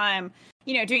ass time,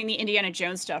 doing the Indiana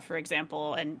Jones stuff, for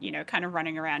example, and kind of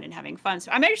running around and having fun.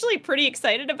 So I'm actually pretty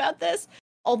excited about this,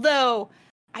 although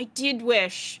I did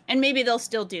wish, and maybe they'll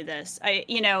still do this, the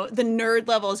nerd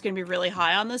level is going to be really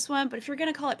high on this one, but if you're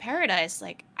going to call it Paradise,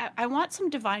 like, I want some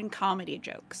Divine Comedy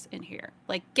jokes in here.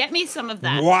 Like, get me some of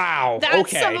that. Wow.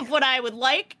 That's some of what I would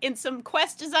like in some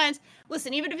quest designs.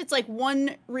 Listen, even if it's like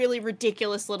one really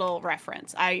ridiculous little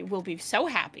reference, I will be so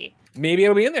happy. Maybe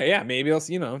it'll be in there. Yeah, maybe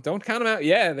it'll, don't count them out.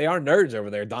 Yeah, they are nerds over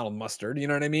there, Donald Mustard. You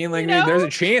know what I mean? Like, there's a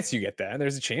chance you get that.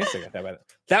 There's a chance to get that. But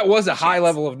that was a high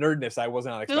level of nerdness I was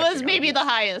not expecting. It was maybe the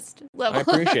highest level. I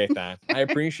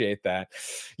appreciate that.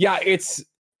 Yeah, it's,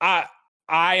 I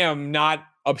am not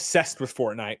obsessed with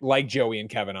Fortnite like Joey and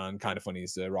Kevin on Kind of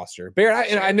Funny's roster.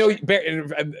 Barrett, I know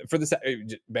Barrett, for this,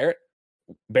 Barrett,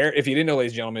 if you didn't know,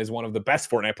 ladies and gentlemen, is one of the best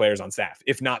Fortnite players on staff,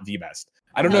 if not the best.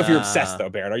 I don't know if you're obsessed, though,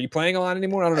 Barrett. Are you playing a lot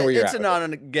anymore? I don't know where you're at. It's an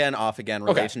on-again, off-again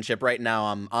relationship. Okay. Right now,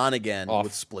 I'm on-again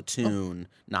with Splatoon,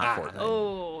 not Fortnite.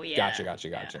 Oh, yeah. Gotcha.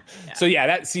 Yeah. So,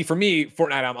 yeah, for me,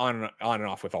 Fortnite, I'm on and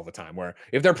off with all the time, where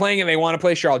if they're playing and they want to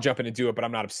play, sure, I'll jump in and do it, but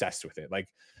I'm not obsessed with it. Like,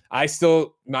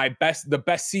 the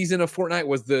best season of Fortnite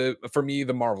was, for me,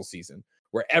 the Marvel season,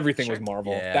 where everything was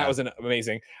Marvel. Yeah. That was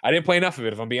amazing. I didn't play enough of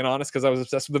it, if I'm being honest, because I was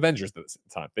obsessed with Avengers at the same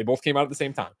time. They both came out at the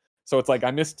same time. So it's like I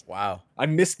missed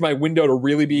my window to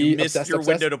really be you missed your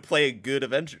window to play a good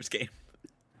Avengers game.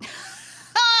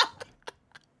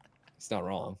 It's not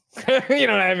wrong. You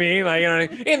know what I mean?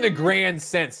 Like, in the grand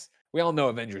sense, we all know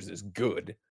Avengers is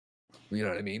good. You know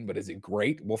what I mean? But is it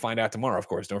great? We'll find out tomorrow, of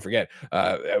course. Don't forget.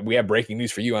 We have breaking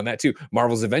news for you on that, too.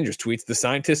 Marvel's Avengers tweets, the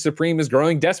Scientist Supreme is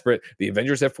growing desperate. The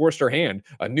Avengers have forced her hand.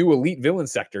 A new elite villain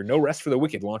sector, No Rest for the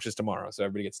Wicked, launches tomorrow. So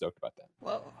everybody gets stoked about that.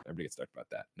 Whoa. Everybody gets stoked about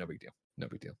that. No big deal. It'll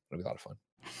be a lot of fun.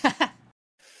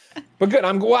 But good.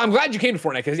 I'm glad you came to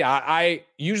Fortnite, because, I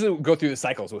usually go through the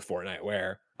cycles with Fortnite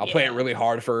where I'll play it really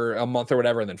hard for a month or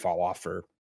whatever and then fall off for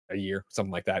a year,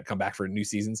 something like that, come back for new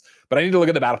seasons. But I need to look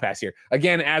at the battle pass here.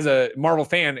 Again, as a Marvel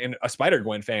fan and a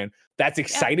Spider-Gwen fan, that's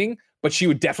exciting, but she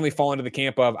would definitely fall into the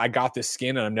camp of, I got this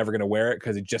skin and I'm never going to wear it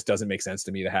because it just doesn't make sense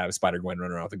to me to have Spider-Gwen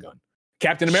running around with a gun.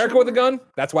 Captain America with a gun,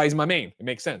 that's why he's my main. It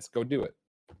makes sense. Go do it.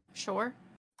 Sure.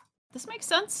 This makes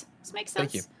sense.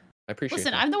 Thank you. I appreciate it.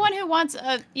 Listen, I'm the one who wants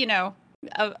a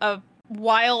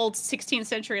wild 16th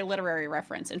century literary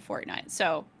reference in Fortnite.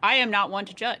 So I am not one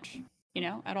to judge,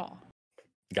 at all.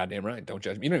 Goddamn right. Don't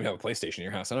judge me. You don't even have a PlayStation in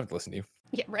your house. I don't have to listen to you.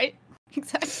 Yeah, right?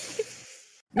 Exactly.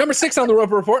 Number 6 on the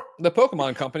Roper Report. The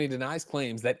Pokemon Company denies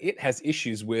claims that it has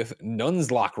issues with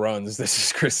Nuzlocke runs. This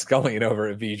is Chris Scullion over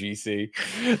at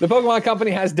VGC. The Pokemon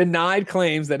Company has denied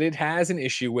claims that it has an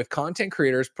issue with content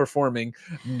creators performing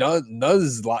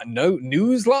Nuzlocke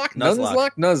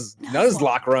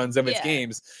runs of its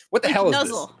games. What the hell is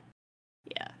this?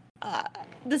 Yeah.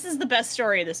 This is the best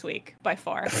story this week by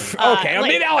far. Okay,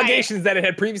 amid allegations that it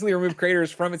had previously removed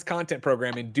creators from its content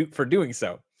program for doing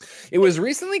so. It was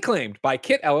recently claimed by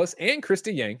Kit Ellis and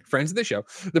Krista Yang, friends of the show,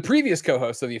 the previous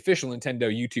co-hosts of the official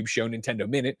Nintendo YouTube show Nintendo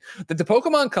Minute, that the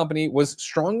Pokemon Company was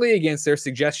strongly against their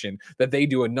suggestion that they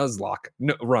do a Nuzlocke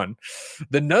run.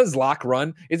 The Nuzlocke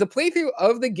run is a playthrough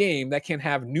of the game that can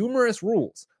have numerous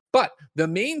rules. But the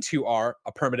main two are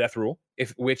a permadeath rule,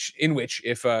 in which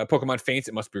if a Pokemon faints,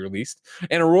 it must be released,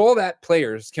 and a rule that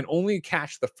players can only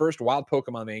catch the first wild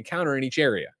Pokemon they encounter in each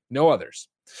area, no others.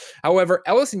 However,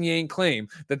 Ellis and Yang claim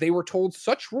that they were told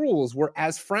such rules were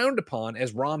as frowned upon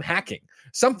as ROM hacking,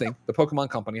 something the Pokemon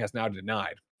Company has now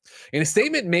denied. In a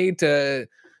statement made to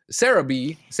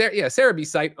Cerebi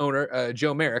site owner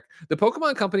Joe Merrick, the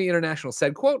Pokemon Company International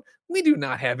said, quote, "We do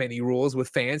not have any rules with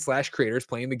fans/creators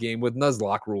playing the game with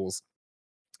Nuzlocke rules."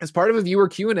 As part of a viewer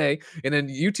Q&A in a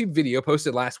YouTube video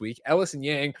posted last week, Ellis and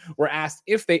Yang were asked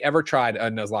if they ever tried a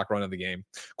Nuzlocke run of the game.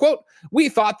 Quote, "We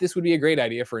thought this would be a great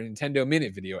idea for a Nintendo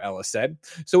Minute video," Ellis said.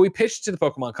 "So we pitched to the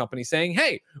Pokemon Company saying,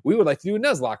 hey, we would like to do a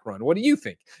Nuzlocke run. What do you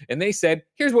think?" And they said,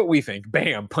 "Here's what we think."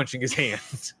 Bam, punching his hand.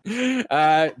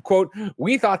 Quote,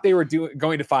 "We thought they were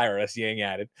going to fire us," Yang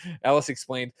added. Ellis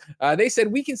explained, "They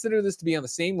said we consider this to be on the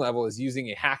same level as using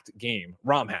a hacked game,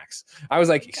 ROM hacks." I was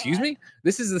like, "Excuse me?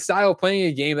 This is the style of playing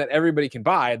a game that everybody can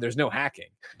buy. There's no hacking."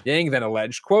 Yang then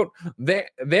alleged, quote,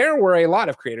 there were a lot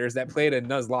of creators that played a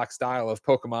Nuzlocke style of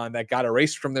Pokemon that got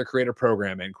erased from their creator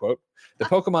program," end quote. The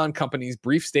Pokemon Company's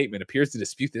brief statement appears to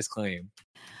dispute this claim.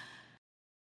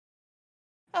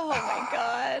 Oh my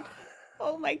god.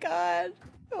 Oh my god.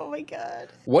 Oh my god.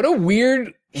 What a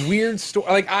weird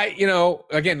story. Like,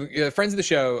 again, friends of the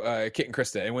show, Kit and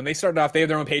Krista, and when they started off, they have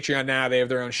their own Patreon now, they have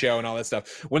their own show and all that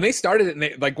stuff. When they started it, and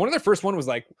they, like, one of their first one was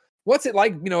like, what's it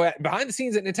like, behind the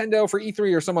scenes at Nintendo for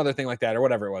E3 or some other thing like that, or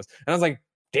whatever it was. And I was like,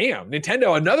 damn,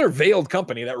 Nintendo, another veiled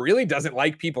company that really doesn't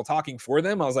like people talking for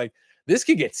them. I was like, this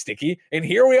could get sticky. And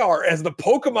here we are as the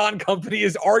Pokemon Company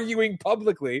is arguing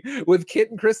publicly with Kit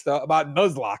and Krista about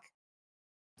Nuzlocke.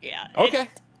 Yeah. Okay.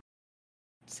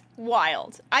 It's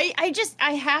wild. I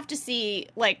have to see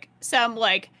like some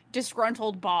like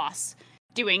disgruntled boss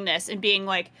doing this and being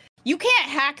like, "You can't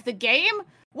hack the game?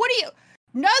 What do you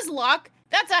Nuzlocke?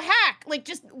 That's a hack!" Like,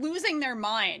 just losing their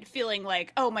mind, feeling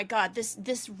like, oh my god,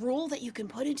 this rule that you can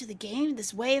put into the game,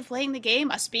 this way of playing the game,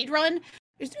 a speedrun,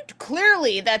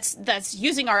 clearly that's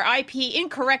using our IP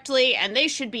incorrectly, and they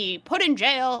should be put in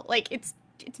jail. Like, it's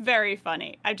very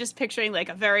funny. I'm just picturing like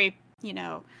a very,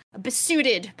 a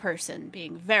besuited person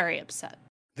being very upset.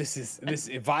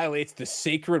 It violates the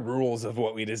sacred rules of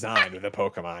what we designed with the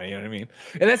Pokemon. You know what I mean?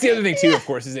 And that's the other thing too, of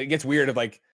course, is it gets weird of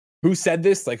like, who said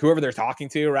this? Like, whoever they're talking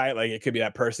to, right? Like, it could be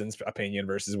that person's opinion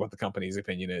versus what the company's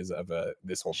opinion is of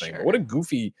this whole thing. Sure. But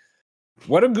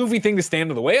what a goofy thing to stand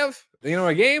in the way of.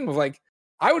 A game of like,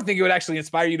 I would think it would actually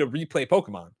inspire you to replay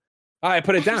Pokemon. I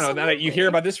put it down. Now that you hear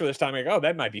about this for this time, like, oh,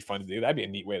 that might be fun to do. That'd be a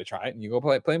neat way to try it, and you go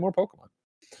play more Pokemon.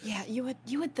 Yeah, you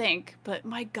would think, but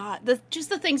my god, the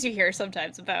things you hear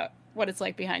sometimes about what it's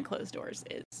like behind closed doors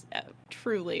is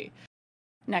truly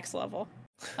next level.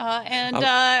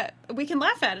 We can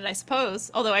laugh at it, I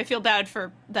suppose. Although I feel bad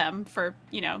for them for,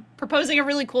 proposing a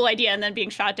really cool idea and then being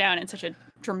shot down in such a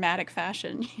dramatic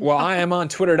fashion. Well, I am on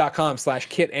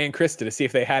twitter.com/Kit and Krista to see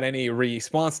if they had any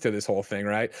response to this whole thing,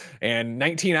 right? And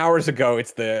 19 hours ago,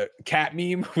 it's the cat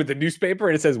meme with the newspaper,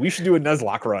 and it says, "We should do a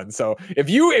Nuzlocke run." So if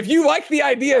you like the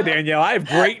idea, Danielle, I have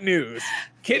great news.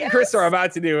 Kit and Krista are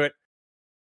about to do it.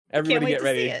 Everybody get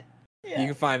ready. Yeah. You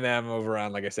can find them over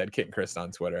on, like I said, Kit and Chris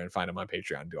on Twitter, and find them on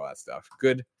Patreon and do all that stuff.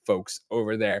 Good folks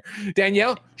over there.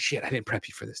 Danielle, shit, I didn't prep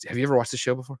you for this. Have you ever watched the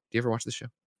show before? Do you ever watch the show?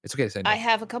 It's okay to say no. I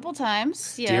have a couple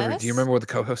times, yes. Do you remember what the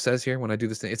co-host says here when I do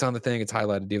this thing? It's on the thing. It's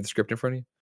highlighted. Do you have the script in front of you?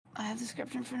 I have the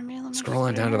script in front of me. Scroll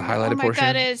on down to the highlighted portion. Oh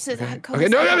my god, it's okay.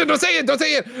 No, don't say it. Don't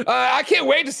say it. I can't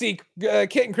wait to see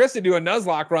Kit and Krista do a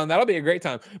Nuzlocke run. That'll be a great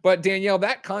time. But Danielle,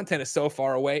 that content is so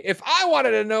far away. If I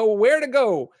wanted to know where to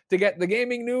go to get the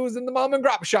gaming news in the mom and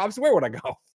grop shops, where would I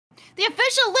go? The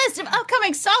official list of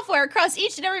upcoming software across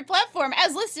each and every platform,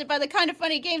 as listed by the Kind of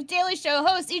Funny Games Daily Show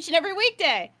host each and every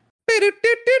weekday.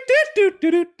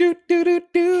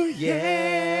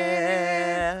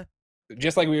 Yeah.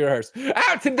 Just like we rehearsed.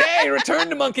 Out today, Return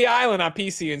to Monkey Island on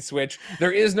PC and Switch.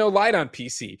 There is no light on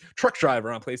PC. Truck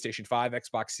Driver on PlayStation 5,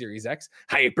 Xbox Series X.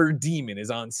 Hyper Demon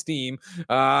is on Steam.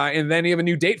 And then you have a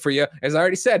new date for you, as I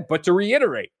already said. But to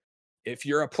reiterate, if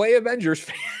you're a Play Avengers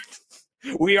fan,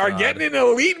 we are getting an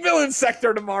Elite Villain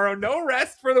sector tomorrow. No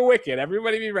rest for the wicked.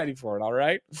 Everybody be ready for it, all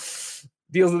right?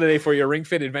 Deals of the day for you. Ring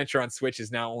Fit Adventure on Switch is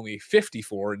now only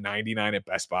 $54.99 at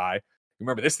Best Buy.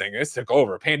 Remember this thing, this took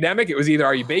over. Pandemic, it was either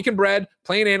are you baking bread,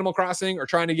 playing Animal Crossing, or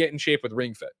trying to get in shape with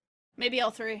Ring Fit. Maybe all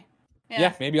three.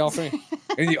 Yeah, maybe all three.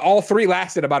 And all three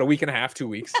lasted about a week and a half, 2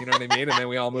 weeks. You know what I mean? And then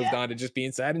we all moved on to just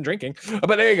being sad and drinking.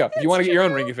 But there you go. If you want to get your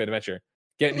own Ring Fit Adventure,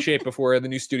 get in shape before the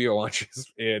new studio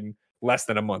launches in less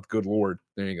than a month. Good Lord.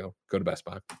 There you go. Go to Best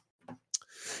Buy.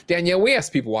 Danielle, we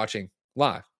asked people watching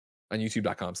live on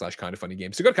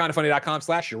youtube.com/kindafunnygames. So go to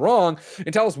kindafunny.com/you're wrong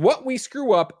and tell us what we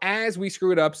screw up as we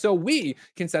screw it up so we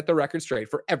can set the record straight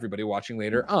for everybody watching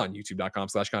later on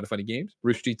youtube.com/kindafunnygames,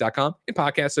 roosterteeth.com, and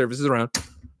podcast services around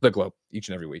the globe each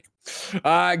and every week.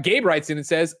 Gabe writes in and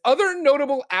says, other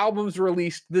notable albums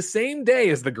released the same day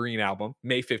as the Green Album,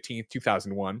 May 15th,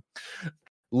 2001.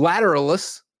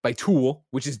 Lateralus by Tool,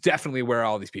 which is definitely where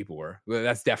all these people were.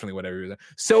 That's definitely what everyone was.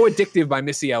 So Addictive by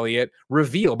Missy Elliott,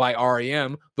 Reveal by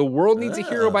REM, The World Needs a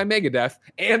Hero by Megadeth,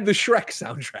 and the Shrek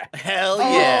soundtrack. Hell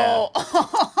yeah.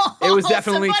 Oh. It was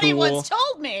definitely Somebody Tool. once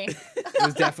told me. It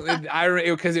was definitely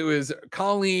because it was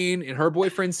Colleen and her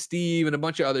boyfriend Steve and a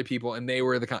bunch of other people, and they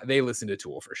listened to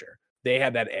Tool for sure. They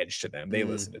had that edge to them. They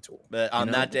listened to Tool. But on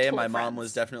that day, Tool my friends. mom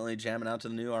was definitely jamming out to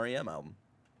the new REM album.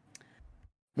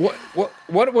 What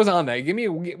was on that? Give me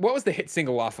what was the hit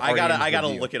single off? I gotta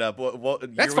Reveal? look it up.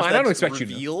 What That's fine. I don't expect you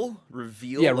to.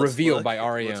 Reveal. Yeah, Let's Reveal look. by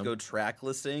REM. Let's go track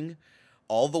listing,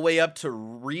 all the way up to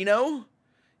Reno,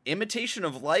 Imitation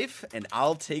of Life, and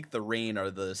I'll Take the Rain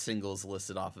are the singles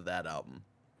listed off of that album.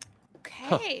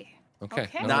 Okay. Okay.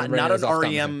 Okay. Not remember an those off the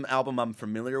top of my REM album I'm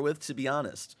familiar with, to be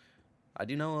honest. I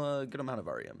do know a good amount of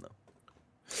REM though.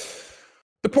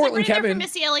 The Portland Kevin.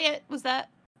 Missy Elliott, was that?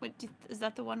 Is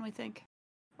that the one we think?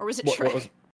 Or was it What Shrek?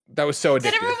 that was so addictive.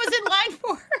 That everyone was in line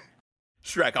for?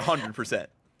 Shrek, 100%.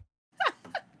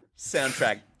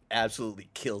 Soundtrack absolutely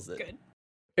kills it. Good.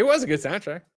 It was a good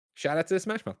soundtrack. Shout out to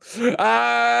Smash Mouth.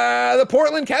 The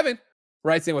Portland Kevin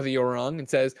writes in with a "you're wrong" and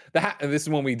says and this is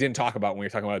one we didn't talk about when we were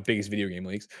talking about biggest video game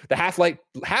leaks. The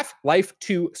Half-Life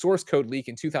 2 source code leak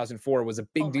in 2004 was a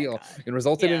big deal God. and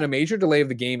resulted in a major delay of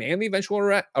the game and the eventual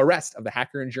arrest of the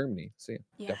hacker in Germany. So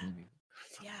definitely.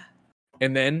 Yeah.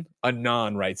 And then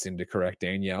Anon writes in to correct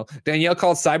Danielle. Danielle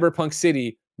called Cyberpunk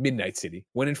City Midnight City,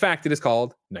 when in fact it is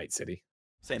called Night City.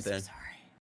 Same thing. So sorry.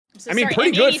 I'm so I mean, sorry.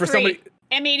 pretty good for M83. somebody.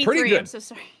 M83. pretty good. I'm so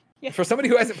sorry. Yeah. For somebody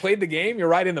who hasn't played the game, you're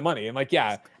right in the money. I'm like,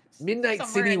 yeah, Midnight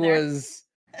Somewhere City in there. was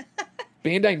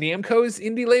Bandai Namco's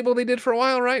indie label they did for a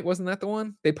while, right? Wasn't that the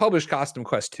one? They published Costume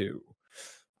Quest 2.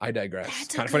 I digress.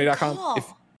 That's a good Kindoffunny.com.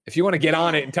 call. If you want to get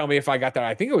on it and tell me if I got that,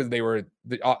 I think it was they were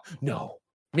no.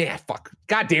 Man, fuck.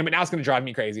 God damn it. Now it's going to drive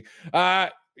me crazy.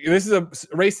 This is a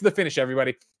race to the finish,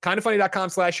 everybody.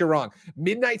 Kindoffunny.com/you're wrong.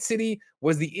 Midnight City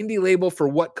was the indie label for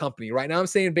what company? Right now I'm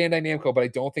saying Bandai Namco, but I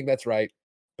don't think that's right.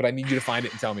 But I need you to find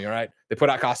it and tell me, all right? They put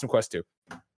out Costume Quest 2.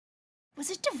 Was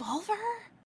it Devolver?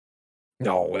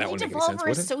 No, that Was wouldn't it make any sense, Devolver would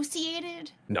it?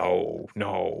 associated? No.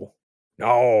 No.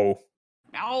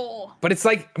 But it's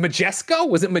like Majesco?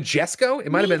 Was it Majesco? It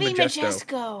might have been Maybe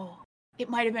Majesco. It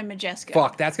might have been Majesco.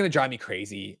 Fuck, that's going to drive me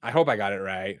crazy. I hope I got it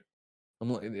right.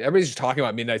 Everybody's just talking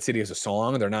about Midnight City as a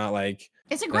song. They're not like...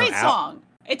 It's a great song.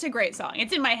 It's a great song.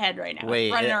 It's in my head right now.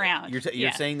 Wait, running around.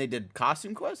 You're saying they did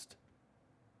Costume Quest?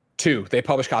 2. They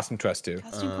published Costume Quest 2.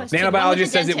 Costume Quest 2. Nanobiologist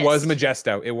says it was Dentist.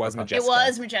 Majesto. It was Majesto. It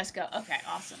was Majesco. Okay,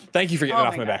 awesome. Thank you for getting Oh it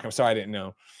off my my back. God. I'm sorry I didn't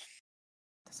know.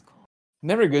 That's cool.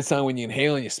 Never a good sign when you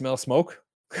inhale and you smell smoke.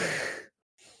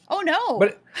 Oh no.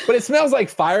 But it smells like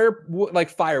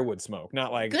firewood smoke,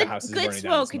 not like the house is good burning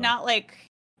down. smoke, not like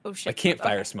shit. like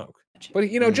campfire Okay. smoke. But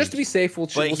just to be safe, we'll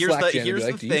But here's slack the Jen and be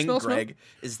like, "Do you thing, smell smoke?" Greg,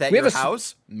 is that We have your a s-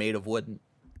 house made of wood?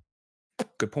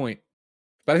 Good point.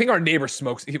 But I think our neighbor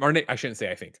smokes. I shouldn't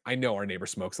say I think. I know our neighbor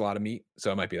smokes a lot of meat,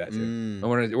 so it might be that too. I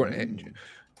want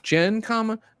Jen,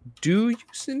 do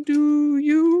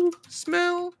you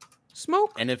smell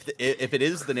smoke? And if it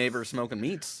is the neighbor smoking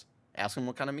meats, ask them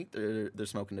what kind of meat they're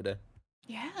smoking today.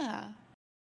 Yeah.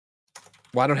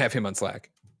 Well, I don't have him on Slack.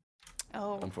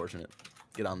 Oh. Unfortunate.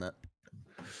 Get on that.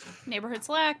 Neighborhood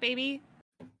Slack, baby.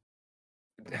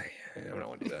 I don't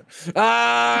want to do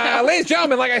that. Ladies and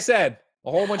gentlemen, like I said, a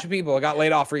whole bunch of people got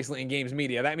laid off recently in games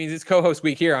media. That means it's co-host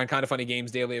week here on Kinda Funny Games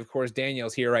Daily. Of course,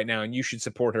 Danielle's here right now, and you should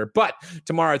support her. But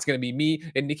tomorrow it's going to be me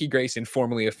and Nikki Grayson,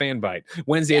 formerly of Fanbyte.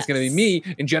 Wednesday it's going to be me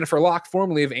and Jennifer Locke,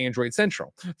 formerly of Android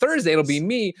Central. Thursday it'll be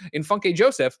me and Funke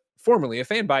Joseph, formerly of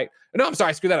Fanbyte. No, I'm sorry,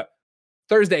 I screwed that up.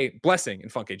 Thursday, Blessing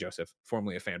and Funke Joseph,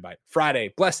 formerly of Fanbyte.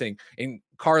 Friday, Blessing and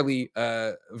Carly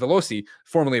Veloci,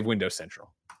 formerly of Windows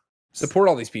Central. Support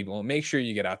all these people and make sure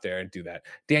you get out there and do that.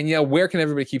 Danielle, where can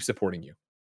everybody keep supporting you?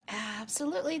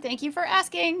 Absolutely. Thank you for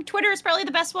asking. Twitter is probably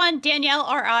the best one. Danielle,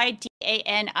 RIDANIELLERI.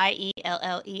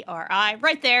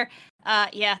 Right there.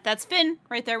 Yeah, that's Finn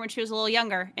right there when she was a little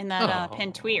younger in that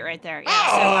pinned tweet right there.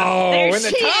 Yeah, there in the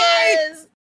she tie? is.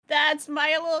 That's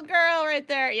my little girl right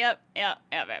there. Yep.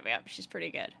 She's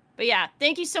pretty good. But yeah,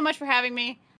 thank you so much for having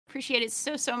me. Appreciate it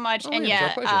so much. And it's our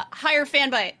pleasure. hire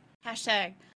Fanbyte.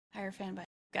 Hashtag hire Fanbyte.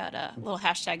 Got a little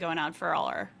hashtag going on for all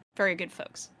our very good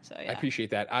folks. So yeah. I appreciate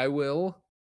that. I will.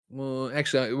 Well,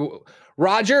 actually,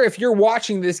 Roger, if you're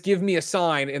watching this, give me a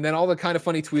sign, and then all the kind of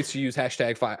funny tweets you use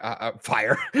hashtag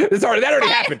fire. That already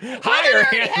happened.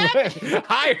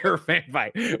 Hire fan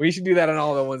fight. We should do that on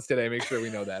all the ones today. Make sure we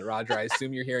know that. Roger, I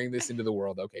assume you're hearing this into the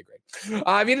world. Okay, great. If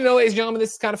you didn't know, ladies and gentlemen,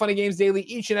 this is Kind of Funny Games Daily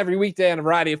each and every weekday on a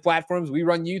variety of platforms. We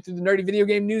run you through the nerdy video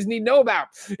game news you need to know about.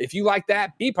 If you like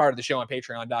that, be part of the show on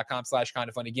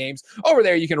patreon.com/kindoffunnygames. Over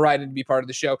there, you can write in to be part of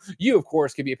the show. You, of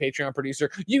course, can be a Patreon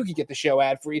producer. You can get the show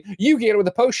ad-free. You can get it with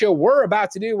the post show we're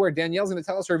about to do, where Danielle's going to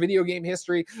tell us her video game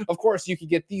history. Of course, you can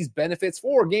get these benefits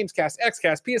for Gamescast,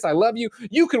 XCast, PS I Love You.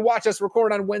 You can watch us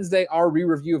record on Wednesday our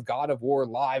re-review of God of War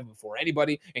live before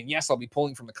anybody. And yes, I'll be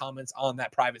pulling from the comments on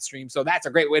that private stream. So that's a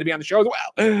great way to be on the show as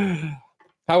well.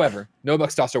 However, no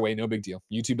bucks tossed our way, no big deal.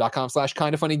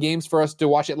 YouTube.com/kindoffunnygames for us to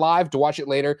watch it live, to watch it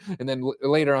later, and then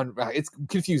later on, it's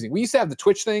confusing. We used to have the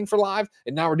Twitch thing for live,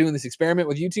 and now we're doing this experiment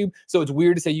with YouTube, so it's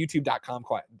weird to say YouTube.com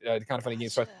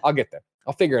kindoffunnygames. So I'll get there.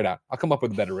 I'll figure it out. I'll come up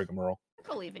with a better rigmarole. I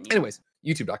believe in you. Anyways,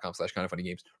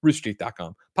 YouTube.com/kindoffunnygames,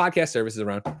 roosterteeth.com, podcast services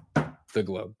around the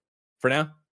globe. For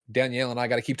now, Danielle and I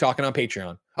got to keep talking on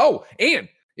Patreon. Oh, and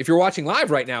if you're watching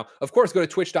live right now, of course, go to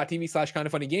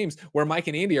twitch.tv/kindoffunnygames, where Mike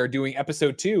and Andy are doing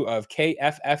episode 2 of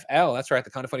KFFL. That's right.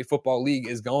 The Kind of Funny Football League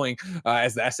is going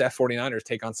as the SF 49ers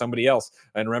take on somebody else.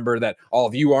 And remember that all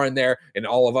of you are in there and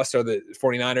all of us are the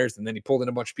 49ers. And then he pulled in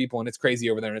a bunch of people and it's crazy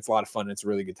over there and it's a lot of fun. And it's a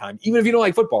really good time, even if you don't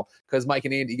like football, because Mike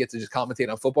and Andy get to just commentate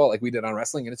on football like we did on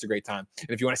wrestling. And it's a great time. And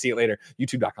if you want to see it later,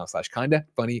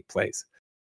 youtube.com/kindafunnyplays.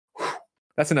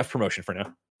 That's enough promotion for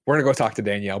now. We're going to go talk to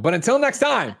Danielle. But until next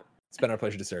time, it's been our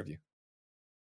pleasure to serve you.